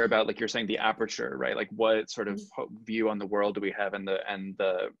question here about, like you're saying, the aperture, right? Like what sort of view on the world do we have? And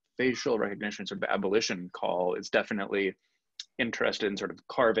the facial recognition sort of abolition call is definitely interested in sort of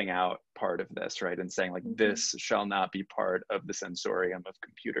carving out part of this, right? And saying like, this shall not be part of the sensorium of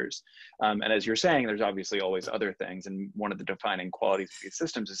computers. And as you're saying, there's obviously always other things. And one of the defining qualities of these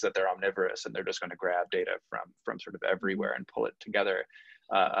systems is that they're omnivorous and they're just going to grab data from sort of everywhere and pull it together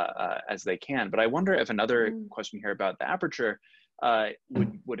as they can. But I wonder if another question here about the aperture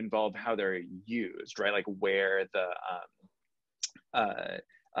would involve how they're used, right? Like where the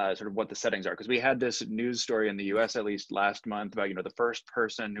sort of what the settings are, because we had this news story in the US at least last month about, you know, the first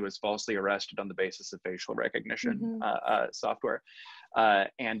person who was falsely arrested on the basis of facial recognition software.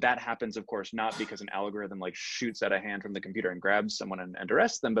 And that happens, of course, not because an algorithm like shoots at a hand from the computer and grabs someone and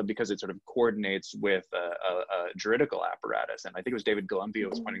arrests them, but because it sort of coordinates with a juridical apparatus. And I think it was David Golumbia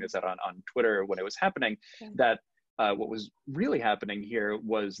was pointing this out on Twitter when it was happening, that what was really happening here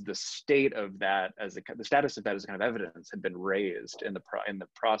was the state of that as the status of that as a kind of evidence had been raised in the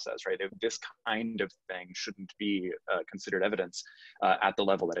process, right? This kind of thing shouldn't be considered evidence at the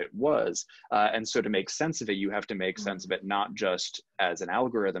level that it was. And so to make sense of it, you have to make sense of it not just as an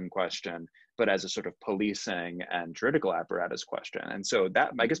algorithm question, but as a sort of policing and juridical apparatus question. And so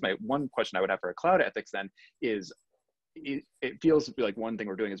that, I guess my one question I would have for cloud ethics then is, it feels like one thing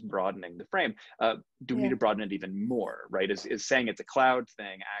we're doing is broadening the frame. Do we need to broaden it even more, right? Is saying it's a cloud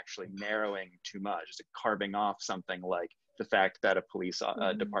thing actually narrowing too much? Is it carving off something like the fact that a police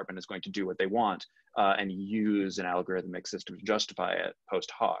department is going to do what they want and use an algorithmic system to justify it post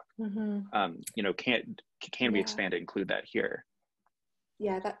hoc? You know, can we expand it, include that here?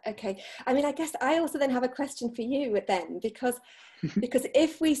 Yeah, okay. I mean, I guess I also then have a question for you then, because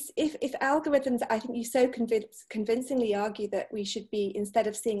if algorithms, I think you so convincingly argue that we should be, instead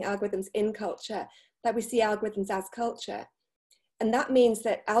of seeing algorithms in culture, that we see algorithms as culture. And that means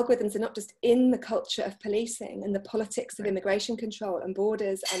that algorithms are not just in the culture of policing and the politics of immigration control and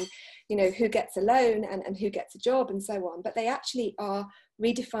borders and, you know, who gets a loan and who gets a job and so on, but they actually are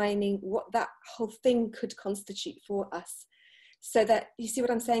redefining what that whole thing could constitute for us. So that, you see what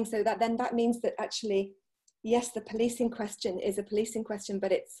I'm saying? So that then that means that actually, yes, the policing question is a policing question,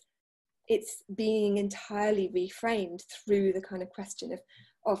 but it's being entirely reframed through the kind of question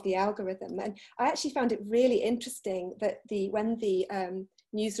of the algorithm. And I actually found it really interesting that when the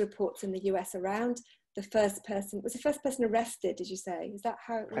news reports in the US around the first person arrested, did you say? Is that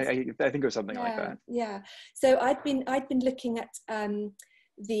how it was? I think it was something like that. Yeah. So I'd been looking at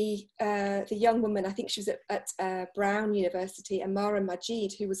the young woman, I think she was at Brown University, Amoore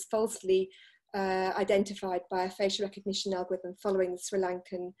Majid, who was falsely identified by a facial recognition algorithm following the Sri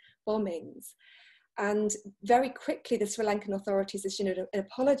Lankan bombings. And very quickly, the Sri Lankan authorities issued an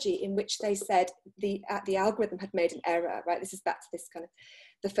apology in which they said the algorithm had made an error, right? This is back to this kind of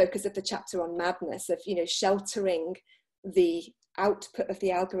the focus of the chapter on madness of, you know, sheltering the output of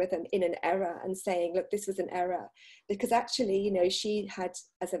the algorithm in an error and saying, look, this was an error. Because actually, you know, she had,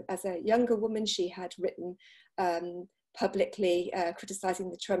 as a younger woman, she had written publicly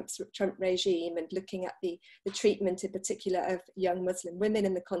criticizing the Trump regime and looking at the treatment in particular of young Muslim women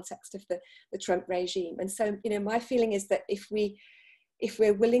in the context of the Trump regime. And so, you know, my feeling is that if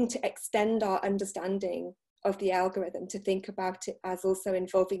we're willing to extend our understanding of the algorithm to think about it as also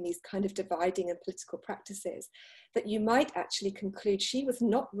involving these kind of dividing and political practices, that you might actually conclude she was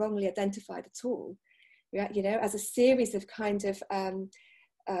not wrongly identified at all, you know, as a series of kind of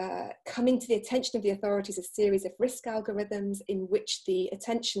coming to the attention of the authorities, a series of risk algorithms in which the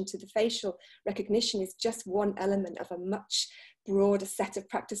attention to the facial recognition is just one element of a much broader set of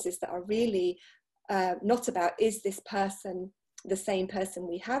practices that are really not about, is this person the same person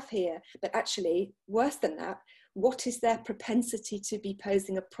we have here, but actually, worse than that, what is their propensity to be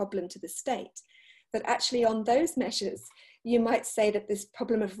posing a problem to the state? That actually on those measures, you might say that this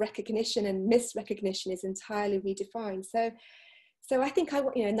problem of recognition and misrecognition is entirely redefined. So I think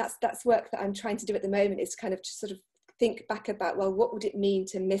you know, and that's work that I'm trying to do at the moment, is kind of to sort of think back about, well, what would it mean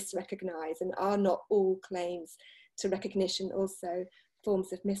to misrecognize, and are not all claims to recognition also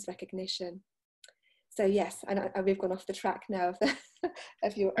forms of misrecognition? So yes, and we've gone off the track now of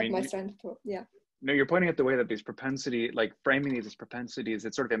my strand of thought. Yeah. No, you're pointing at the way that these framing these as propensities,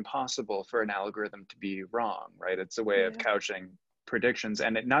 it's sort of impossible for an algorithm to be wrong, right? It's a way of couching predictions,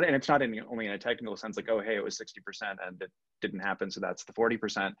 and it's not only in a technical sense, like, oh, hey, it was 60% and it didn't happen, so that's the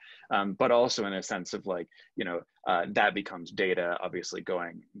 40%, but also in a sense of like, you know, that becomes data obviously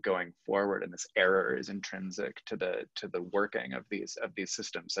going forward, and this error is intrinsic to the working of these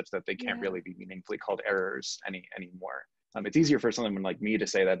systems, such that they can't really be meaningfully called errors anymore. It's easier for someone like me to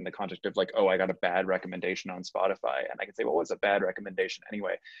say that in the context of like, oh, I got a bad recommendation on Spotify, and I can say, well, what's a bad recommendation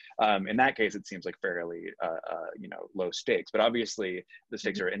anyway? In that case, it seems like fairly, low stakes, but obviously the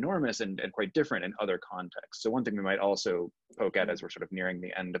stakes are enormous and quite different in other contexts. So one thing we might also poke at as we're sort of nearing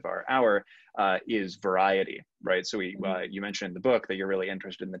the end of our hour is variety, right? So you mentioned in the book that you're really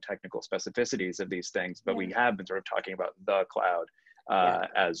interested in the technical specificities of these things, but we have been sort of talking about the cloud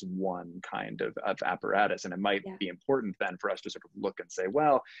as one kind of apparatus. And it might be important then for us to sort of look and say,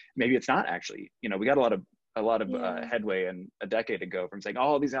 well, maybe it's not actually, we got a lot of headway in a decade ago from saying,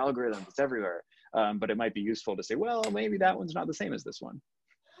 oh, these algorithms, it's everywhere. But it might be useful to say, well, maybe that one's not the same as this one.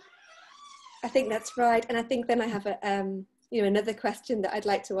 I think that's right. And I think then I have another question that I'd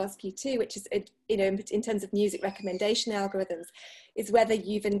like to ask you too, which is, in terms of music recommendation algorithms, is whether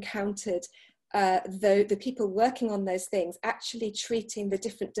you've encountered the people working on those things actually treating the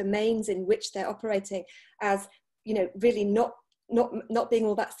different domains in which they're operating as, really not being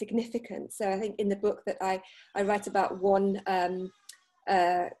all that significant. So I think in the book that I write about one,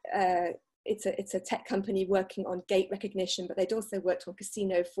 it's a tech company working on gait recognition, but they'd also worked on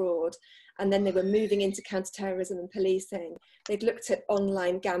casino fraud. And then they were moving into counterterrorism and policing. They'd looked at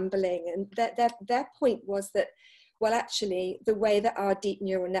online gambling, and their point was that, well, actually, the way that our deep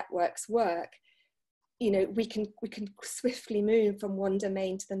neural networks work, we can swiftly move from one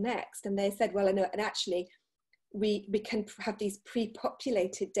domain to the next. And they said, well, and actually, we can have these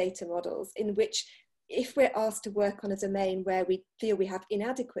pre-populated data models in which, if we're asked to work on a domain where we feel we have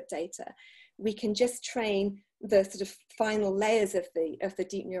inadequate data, we can just train the sort of final layers of the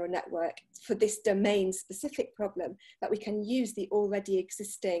deep neural network for this domain specific problem, that we can use the already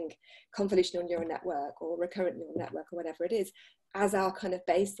existing convolutional neural network or recurrent neural network or whatever it is as our kind of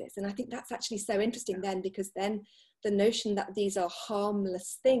basis. And I think that's actually so interesting then, because then the notion that these are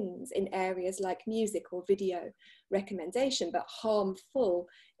harmless things in areas like music or video recommendation, but harmful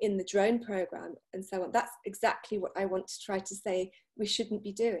in the drone program and so on, that's exactly what I want to try to say we shouldn't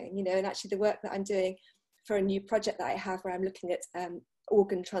be doing, and actually the work that I'm doing for a new project that I have where I'm looking at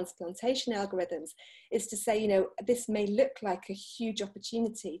organ transplantation algorithms is to say, this may look like a huge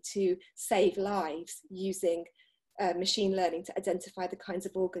opportunity to save lives using machine learning to identify the kinds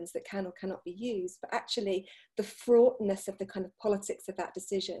of organs that can or cannot be used, but actually the fraughtness of the kind of politics of that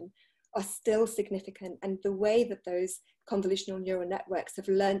decision are still significant. And the way that those convolutional neural networks have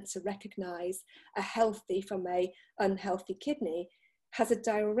learned to recognize a healthy from a unhealthy kidney has a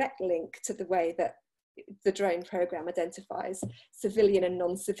direct link to the way that the drone program identifies civilian and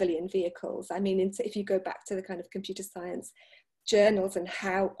non-civilian vehicles. I mean, if you go back to the kind of computer science journals and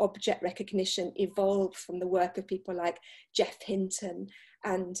how object recognition evolved from the work of people like Jeff Hinton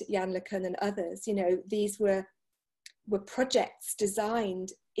and Jan LeCun and others, these were projects designed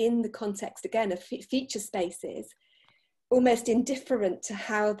in the context, again, of feature spaces, almost indifferent to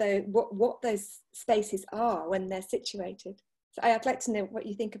how what those spaces are when they're situated. So I'd like to know what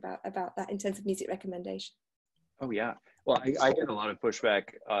you think about that in terms of music recommendation. Oh yeah, well, I get a lot of pushback.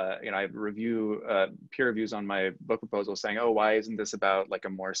 I review peer reviews on my book proposal saying, "Oh, why isn't this about like a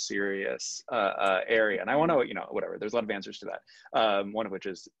more serious area?" And I want to, whatever. There's a lot of answers to that. One of which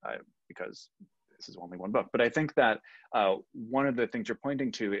is because this is only one book, but I think that one of the things you're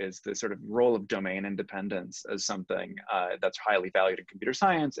pointing to is the sort of role of domain independence as something that's highly valued in computer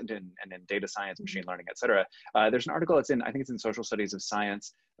science and in data science, machine learning, et cetera. There's an article, I think it's in Social Studies of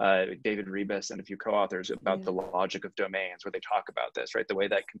Science, David Rebus and a few co-authors about the logic of domains, where they talk about this, right? The way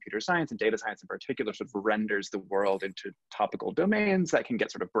that computer science and data science in particular sort of renders the world into topical domains that can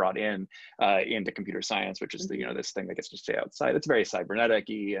get sort of brought in into computer science, which is this thing that gets to stay outside. It's very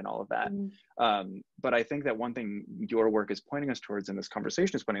cybernetic-y and all of that. But I think that one thing your work is pointing us towards, and this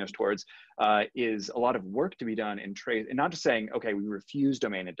conversation is pointing us towards, is a lot of work to be done in trace, and not just saying, okay, we refuse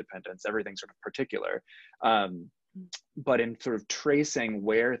domain independence, everything's sort of particular, but in sort of tracing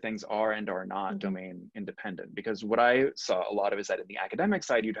where things are and are not domain independent. Because what I saw a lot of is that in the academic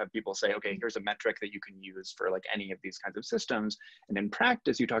side, you'd have people say, okay, here's a metric that you can use for like any of these kinds of systems. And in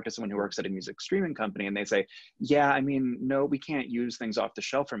practice, you talk to someone who works at a music streaming company and they say, yeah, I mean, no, we can't use things off the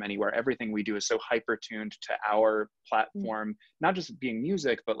shelf from anywhere. Everything we do is so hyper-tuned to our platform, not just being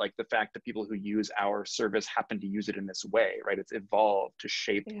music, but like the fact that people who use our service happen to use it in this way, right? It's evolved to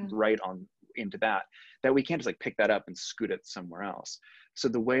shape right on into that we can't just like pick that up and scoot it somewhere else. So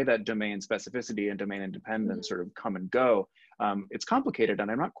the way that domain specificity and domain independence sort of come and go, it's complicated,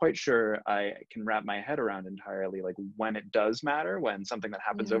 and I'm not quite sure I can wrap my head around entirely like when it does matter, when something that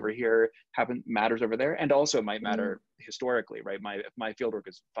happens over here matters over there, and also it might matter historically, right? If my fieldwork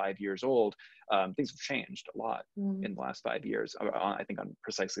is 5 years old, things have changed a lot in the last 5 years, I think on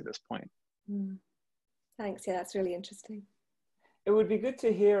precisely this point. Thanks. Yeah, that's really interesting. It would be good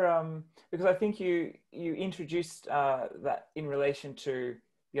to hear, because I think you introduced that in relation to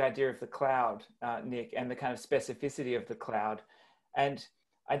the idea of the cloud, Nick, and the kind of specificity of the cloud. And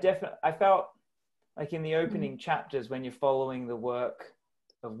I felt like in the opening chapters, when you're following the work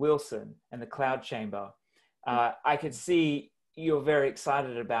of Wilson and the cloud chamber, I could see you're very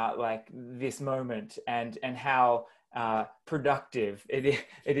excited about like this moment and how productive it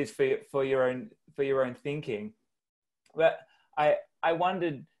is for your own thinking. But I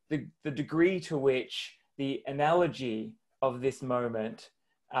wondered the degree to which the analogy of this moment,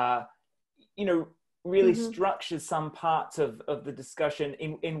 really structures some parts of the discussion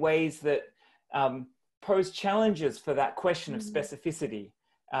in ways that pose challenges for that question of specificity.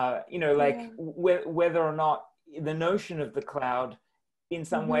 Whether or not the notion of the cloud in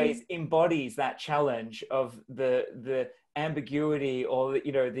some ways embodies that challenge of the ambiguity, or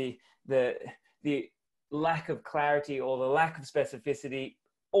the lack of clarity or the lack of specificity,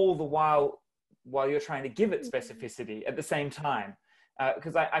 all the while you're trying to give it specificity at the same time.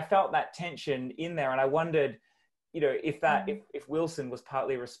 Because I felt that tension in there, and I wondered, if Wilson was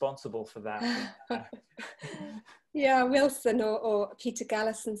partly responsible for that. Yeah, Wilson or Peter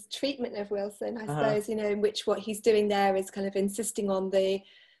Gallison's treatment of Wilson, I suppose, in which what he's doing there is kind of insisting on the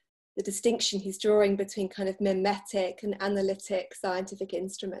distinction he's drawing between kind of mimetic and analytic scientific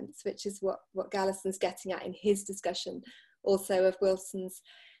instruments, which is what Gallison's getting at in his discussion also of Wilson's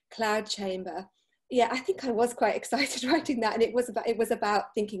cloud chamber. Yeah, I think I was quite excited writing that, and it was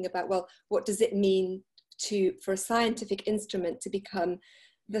about thinking about, well, what does it mean for a scientific instrument to become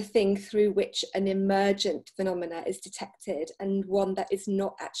the thing through which an emergent phenomena is detected, and one that is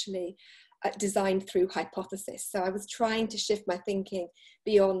not actually designed through hypothesis. So I was trying to shift my thinking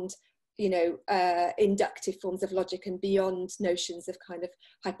beyond, inductive forms of logic and beyond notions of kind of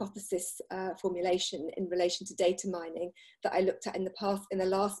hypothesis formulation in relation to data mining that I looked at in the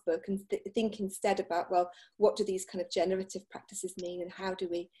last book, and think instead about, well, what do these kind of generative practices mean, and how do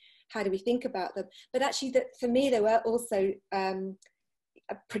we think about them? But actually, that for me, there were also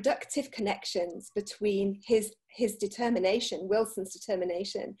productive connections between his determination, Wilson's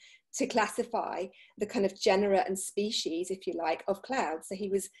determination, to classify the kind of genera and species, if you like, of clouds. So he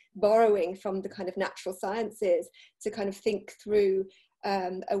was borrowing from the kind of natural sciences to kind of think through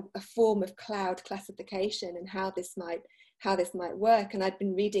a form of cloud classification and how this might work. And I'd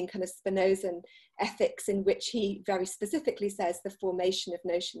been reading kind of Spinozan ethics, in which he very specifically says the formation of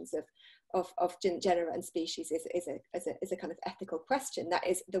notions of genera and species is a kind of ethical question. That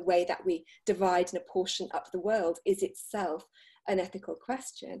is, the way that we divide and apportion up the world is itself an ethical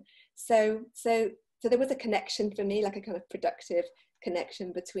question. So there was a connection for me, like a kind of productive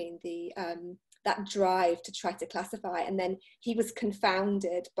connection between that drive to try to classify, and then he was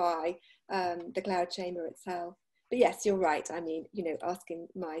confounded by the cloud chamber itself. But yes, you're right. I mean, asking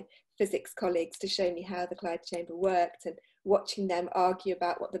my physics colleagues to show me how the cloud chamber worked, and watching them argue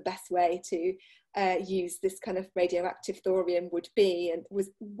about what the best way to use this kind of radioactive thorium would be, and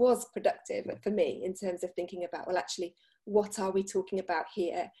was productive for me in terms of thinking about, well, actually, what are we talking about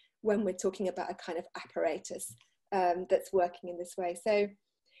here when we're talking about a kind of apparatus that's working in this way?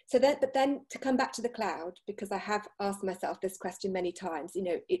 But then to come back to the cloud, because I have asked myself this question many times,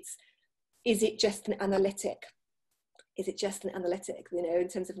 is it just an analytic? Is it just an analytic, in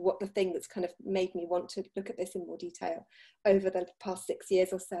terms of what the thing that's kind of made me want to look at this in more detail over the past 6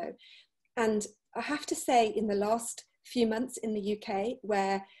 years or so? And I have to say, in the last few months in the UK,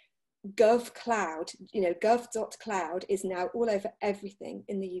 where gov.cloud is now all over everything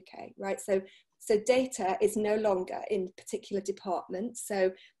in the UK, right? So data is no longer in particular departments.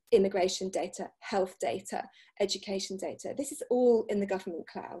 So immigration data, health data, education data, this is all in the government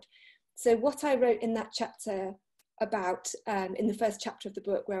cloud. So what I wrote in that chapter about, in the first chapter of the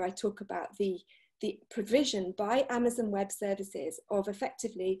book, where I talk about the provision by Amazon Web Services of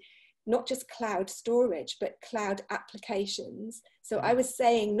effectively not just cloud storage, but cloud applications. So I was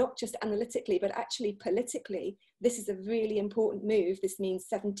saying, not just analytically, but actually politically, this is a really important move. This means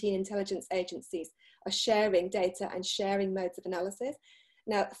 17 intelligence agencies are sharing data and sharing modes of analysis.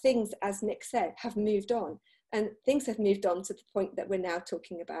 Now, things, as Nick said, have moved on, and things have moved on to the point that we're now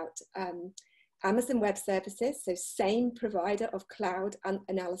talking about Amazon Web Services, so same provider of cloud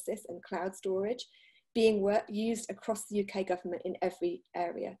analysis and cloud storage, being used across the UK government in every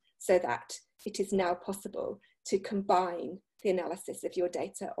area, so that it is now possible to combine the analysis of your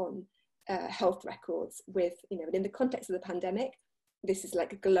data on health records with, and in the context of the pandemic, this is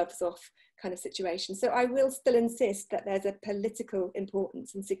like a gloves off kind of situation. So I will still insist that there's a political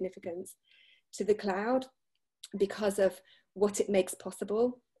importance and significance to the cloud because of what it makes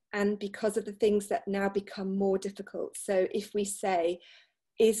possible, and because of the things that now become more difficult. So if we say,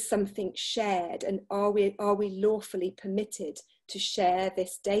 is something shared, and are we lawfully permitted to share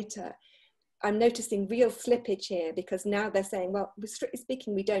this data? I'm noticing real slippage here, because now they're saying, well, strictly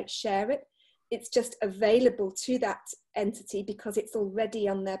speaking, we don't share it. It's just available to that entity because it's already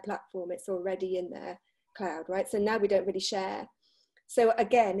on their platform. It's already in their cloud, right? So now we don't really share. So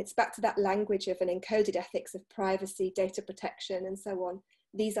again, it's back to that language of an encoded ethics of privacy, data protection, and so on.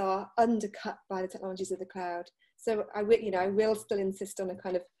 These are undercut by the technologies of the cloud. So I will still insist on a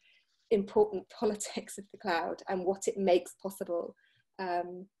kind of important politics of the cloud and what it makes possible.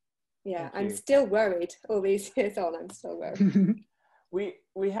 Yeah, I'm still worried. All these years on, I'm still worried.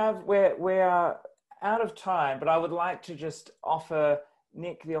 We're out of time, but I would like to just offer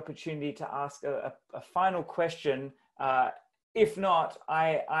Nick the opportunity to ask a final question. If not,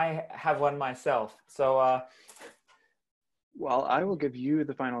 I have one myself. So, well, I will give you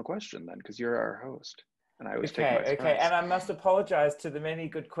the final question then, because you're our host, and I always take my surprise. Okay, and I must apologize to the many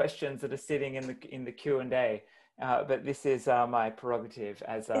good questions that are sitting in the Q&A. But this is my prerogative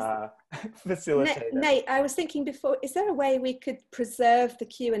as a facilitator. Nate, I was thinking before, is there a way we could preserve the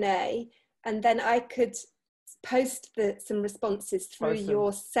Q&A and then I could post some responses through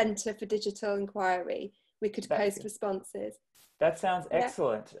your Centre for Digital Inquiry? We could post responses. That sounds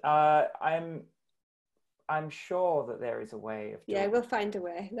excellent. I'm sure that there is a way of doing we'll find a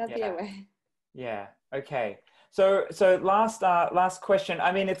way. There'll be a way. Yeah. Okay. So last question.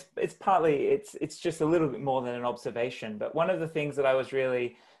 I mean, it's partly it's just a little bit more than an observation, but one of the things that I was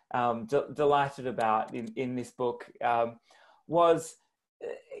really delighted about in this book was,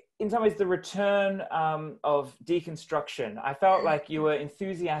 in some ways, the return of deconstruction. I felt like you were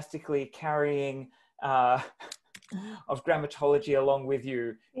enthusiastically carrying of grammatology along with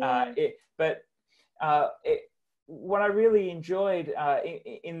you, what I really enjoyed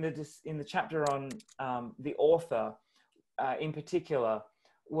in the chapter on the author in particular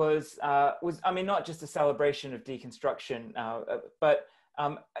was I mean, not just a celebration of deconstruction, but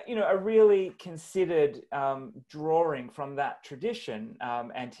a really considered drawing from that tradition.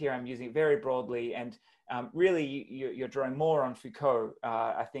 And here I'm using it very broadly, and really you're drawing more on Foucault,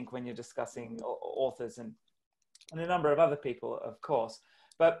 I think, when you're discussing authors and a number of other people, of course.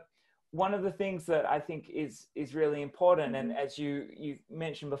 But one of the things that I think is really important, and as you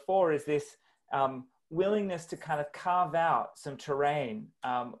mentioned before, is this willingness to kind of carve out some terrain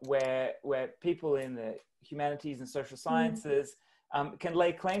where people in the humanities and social sciences can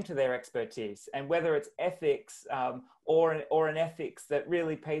lay claim to their expertise, and whether it's ethics or an ethics that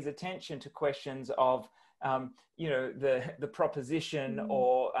really pays attention to questions of the proposition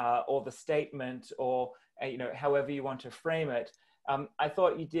or the statement, or however you want to frame it. I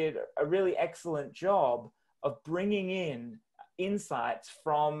thought you did a really excellent job of bringing in insights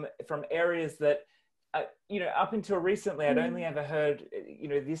from areas that, up until recently, I'd only ever heard,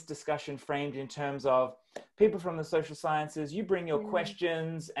 this discussion framed in terms of people from the social sciences. You bring your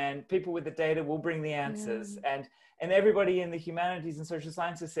questions, and people with the data will bring the answers. And everybody in the humanities and social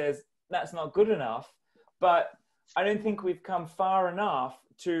sciences says that's not good enough. But I don't think we've come far enough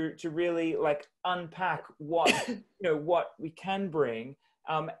to really unpack what what we can bring,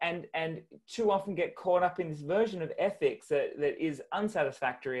 and too often get caught up in this version of ethics that is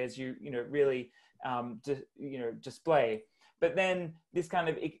unsatisfactory, as you really display. But then this kind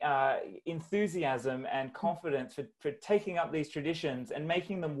of enthusiasm and confidence for taking up these traditions and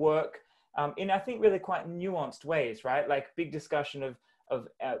making them work in, I think, really quite nuanced ways, right? Like big discussion of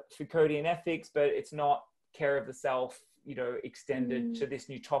Foucauldian ethics, but it's not care of the self, extended to this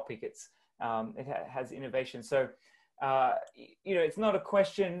new topic. It's it has innovation. So it's not a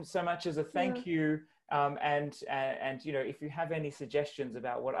question so much as a thank you, and if you have any suggestions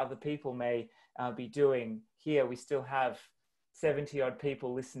about what other people may be doing here, we still have 70 odd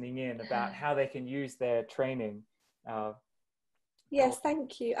people listening in about how they can use their training. Yes,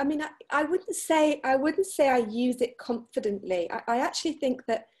 thank you. I mean, I wouldn't say I use it confidently. I actually think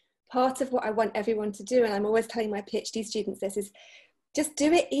that part of what I want everyone to do, and I'm always telling my PhD students this, is just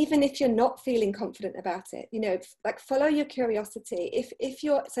do it even if you're not feeling confident about it. Follow your curiosity.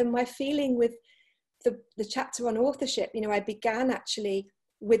 So my feeling with the chapter on authorship, I began actually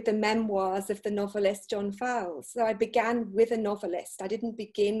with the memoirs of the novelist John Fowles. So I began with a novelist. I didn't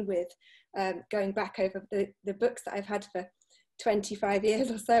begin with going back over the books that I've had for 25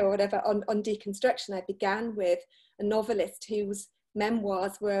 years or so, or whatever, on deconstruction. I began with a novelist whose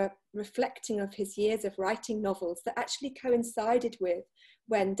memoirs were reflecting of his years of writing novels that actually coincided with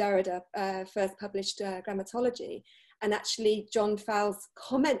when Derrida first published Grammatology. And actually John Fowles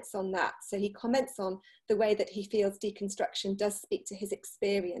comments on that. So he comments on the way that he feels deconstruction does speak to his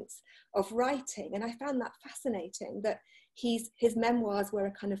experience of writing. And I found that fascinating, that his memoirs were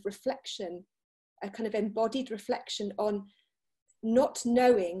a kind of reflection, a kind of embodied reflection on not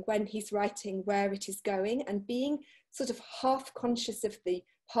knowing when he's writing where it is going, and being sort of half conscious of the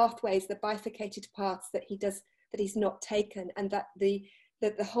pathways, the bifurcated paths that he's not taken, and that the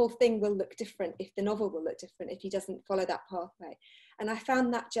whole thing will look different, if the novel will look different if he doesn't follow that pathway. And I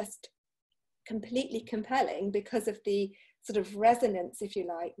found that just completely compelling because of the sort of resonance, if you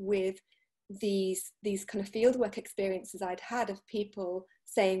like, with these kind of fieldwork experiences I'd had of people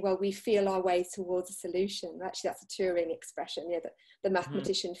saying, well, we feel our way towards a solution. Actually, that's a Turing expression, that the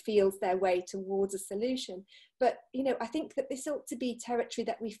mathematician feels their way towards a solution. But, I think that this ought to be territory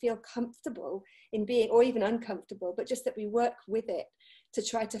that we feel comfortable in being, or even uncomfortable, but just that we work with it to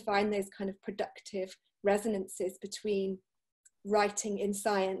try to find those kind of productive resonances between writing in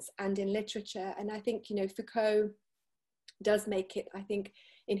science and in literature. And I think, Foucault does make it, I think,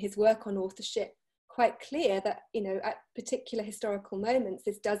 in his work on authorship, quite clear that, at particular historical moments,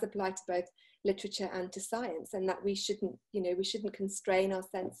 this does apply to both literature and to science, and that we shouldn't constrain our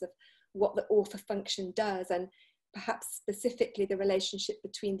sense of what the author function does, and perhaps specifically the relationship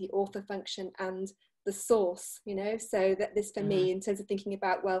between the author function and the source, so that this, for me, in terms of thinking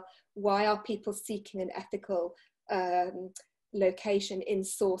about, well, why are people seeking an ethical location in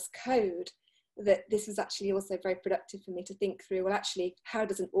source code, that this was actually also very productive for me to think through, well, actually, how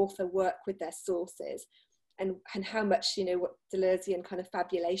does an author work with their sources, and how much, what Deleuzean kind of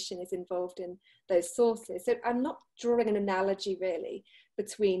fabulation is involved in those sources. So I'm not drawing an analogy really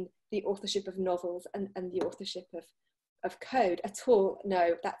between the authorship of novels and the authorship of code at all.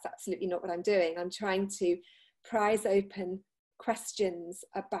 No, that's absolutely not what I'm doing. I'm trying to prize open questions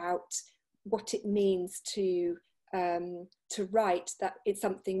about what it means to write, that it's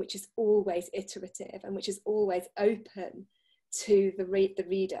something which is always iterative and which is always open to the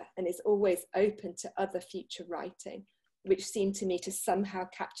reader, and is always open to other future writing, which seemed to me to somehow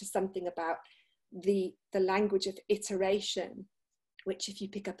capture something about the language of iteration, which, if you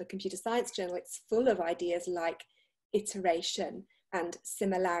pick up a computer science journal, it's full of ideas like iteration and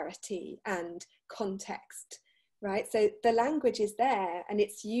similarity and context, right? So the language is there and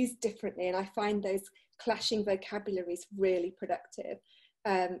it's used differently, and I find those clashing vocabularies really productive.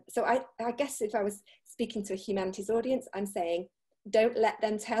 So I guess if I was speaking to a humanities audience, I'm saying, don't let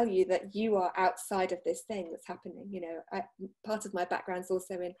them tell you that you are outside of this thing that's happening. Part of my background is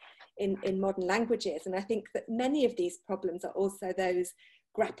also in modern languages, and I think that many of these problems are also those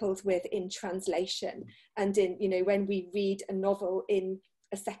grappled with in translation, and in, when we read a novel in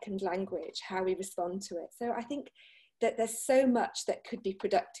a second language, how we respond to it. So I think that there's so much that could be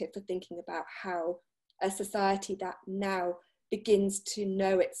productive for thinking about how a society that now begins to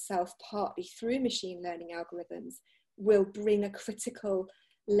know itself partly through machine learning algorithms will bring a critical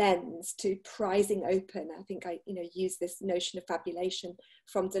lens to prizing open. I think I use this notion of fabulation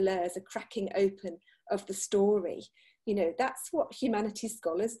from Deleuze, a cracking open of the story. That's what humanities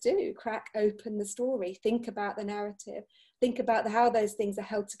scholars do, crack open the story, think about the narrative, think about how those things are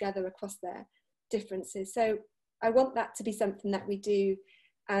held together across their differences. So I want that to be something that we do,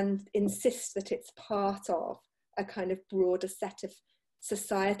 and insist that it's part of a kind of broader set of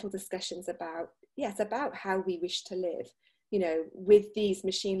societal discussions about how we wish to live, with these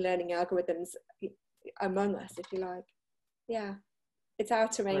machine learning algorithms among us, if you like. Yeah, it's our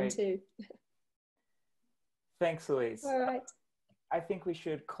terrain too. Thanks, Louise. All right. I think we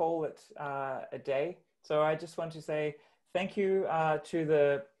should call it a day. So I just want to say thank you to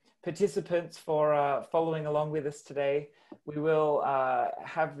the participants for following along with us today. We will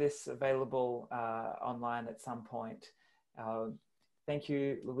have this available online at some point. Thank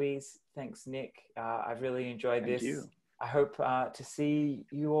you, Louise. Thanks, Nick. I've really enjoyed this. Thank you. I hope to see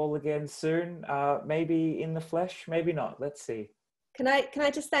you all again soon, maybe in the flesh, maybe not. Let's see. Can I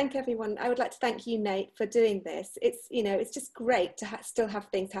just thank everyone? I would like to thank you, Nate, for doing this. It's, it's just great to still have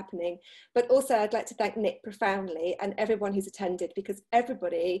things happening. But also I'd like to thank Nick profoundly, and everyone who's attended, because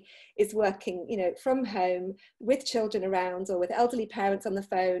everybody is working, from home with children around, or with elderly parents on the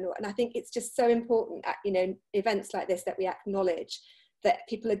phone. And I think it's just so important at, events like this, that we acknowledge that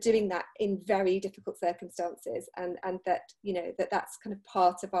people are doing that in very difficult circumstances, and that, that's kind of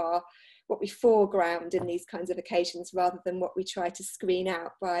part of what we foreground in these kinds of occasions, rather than what we try to screen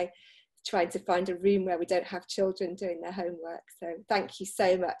out by trying to find a room where we don't have children doing their homework. So thank you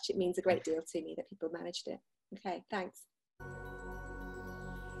so much. It means a great deal to me that people managed it. Okay, thanks.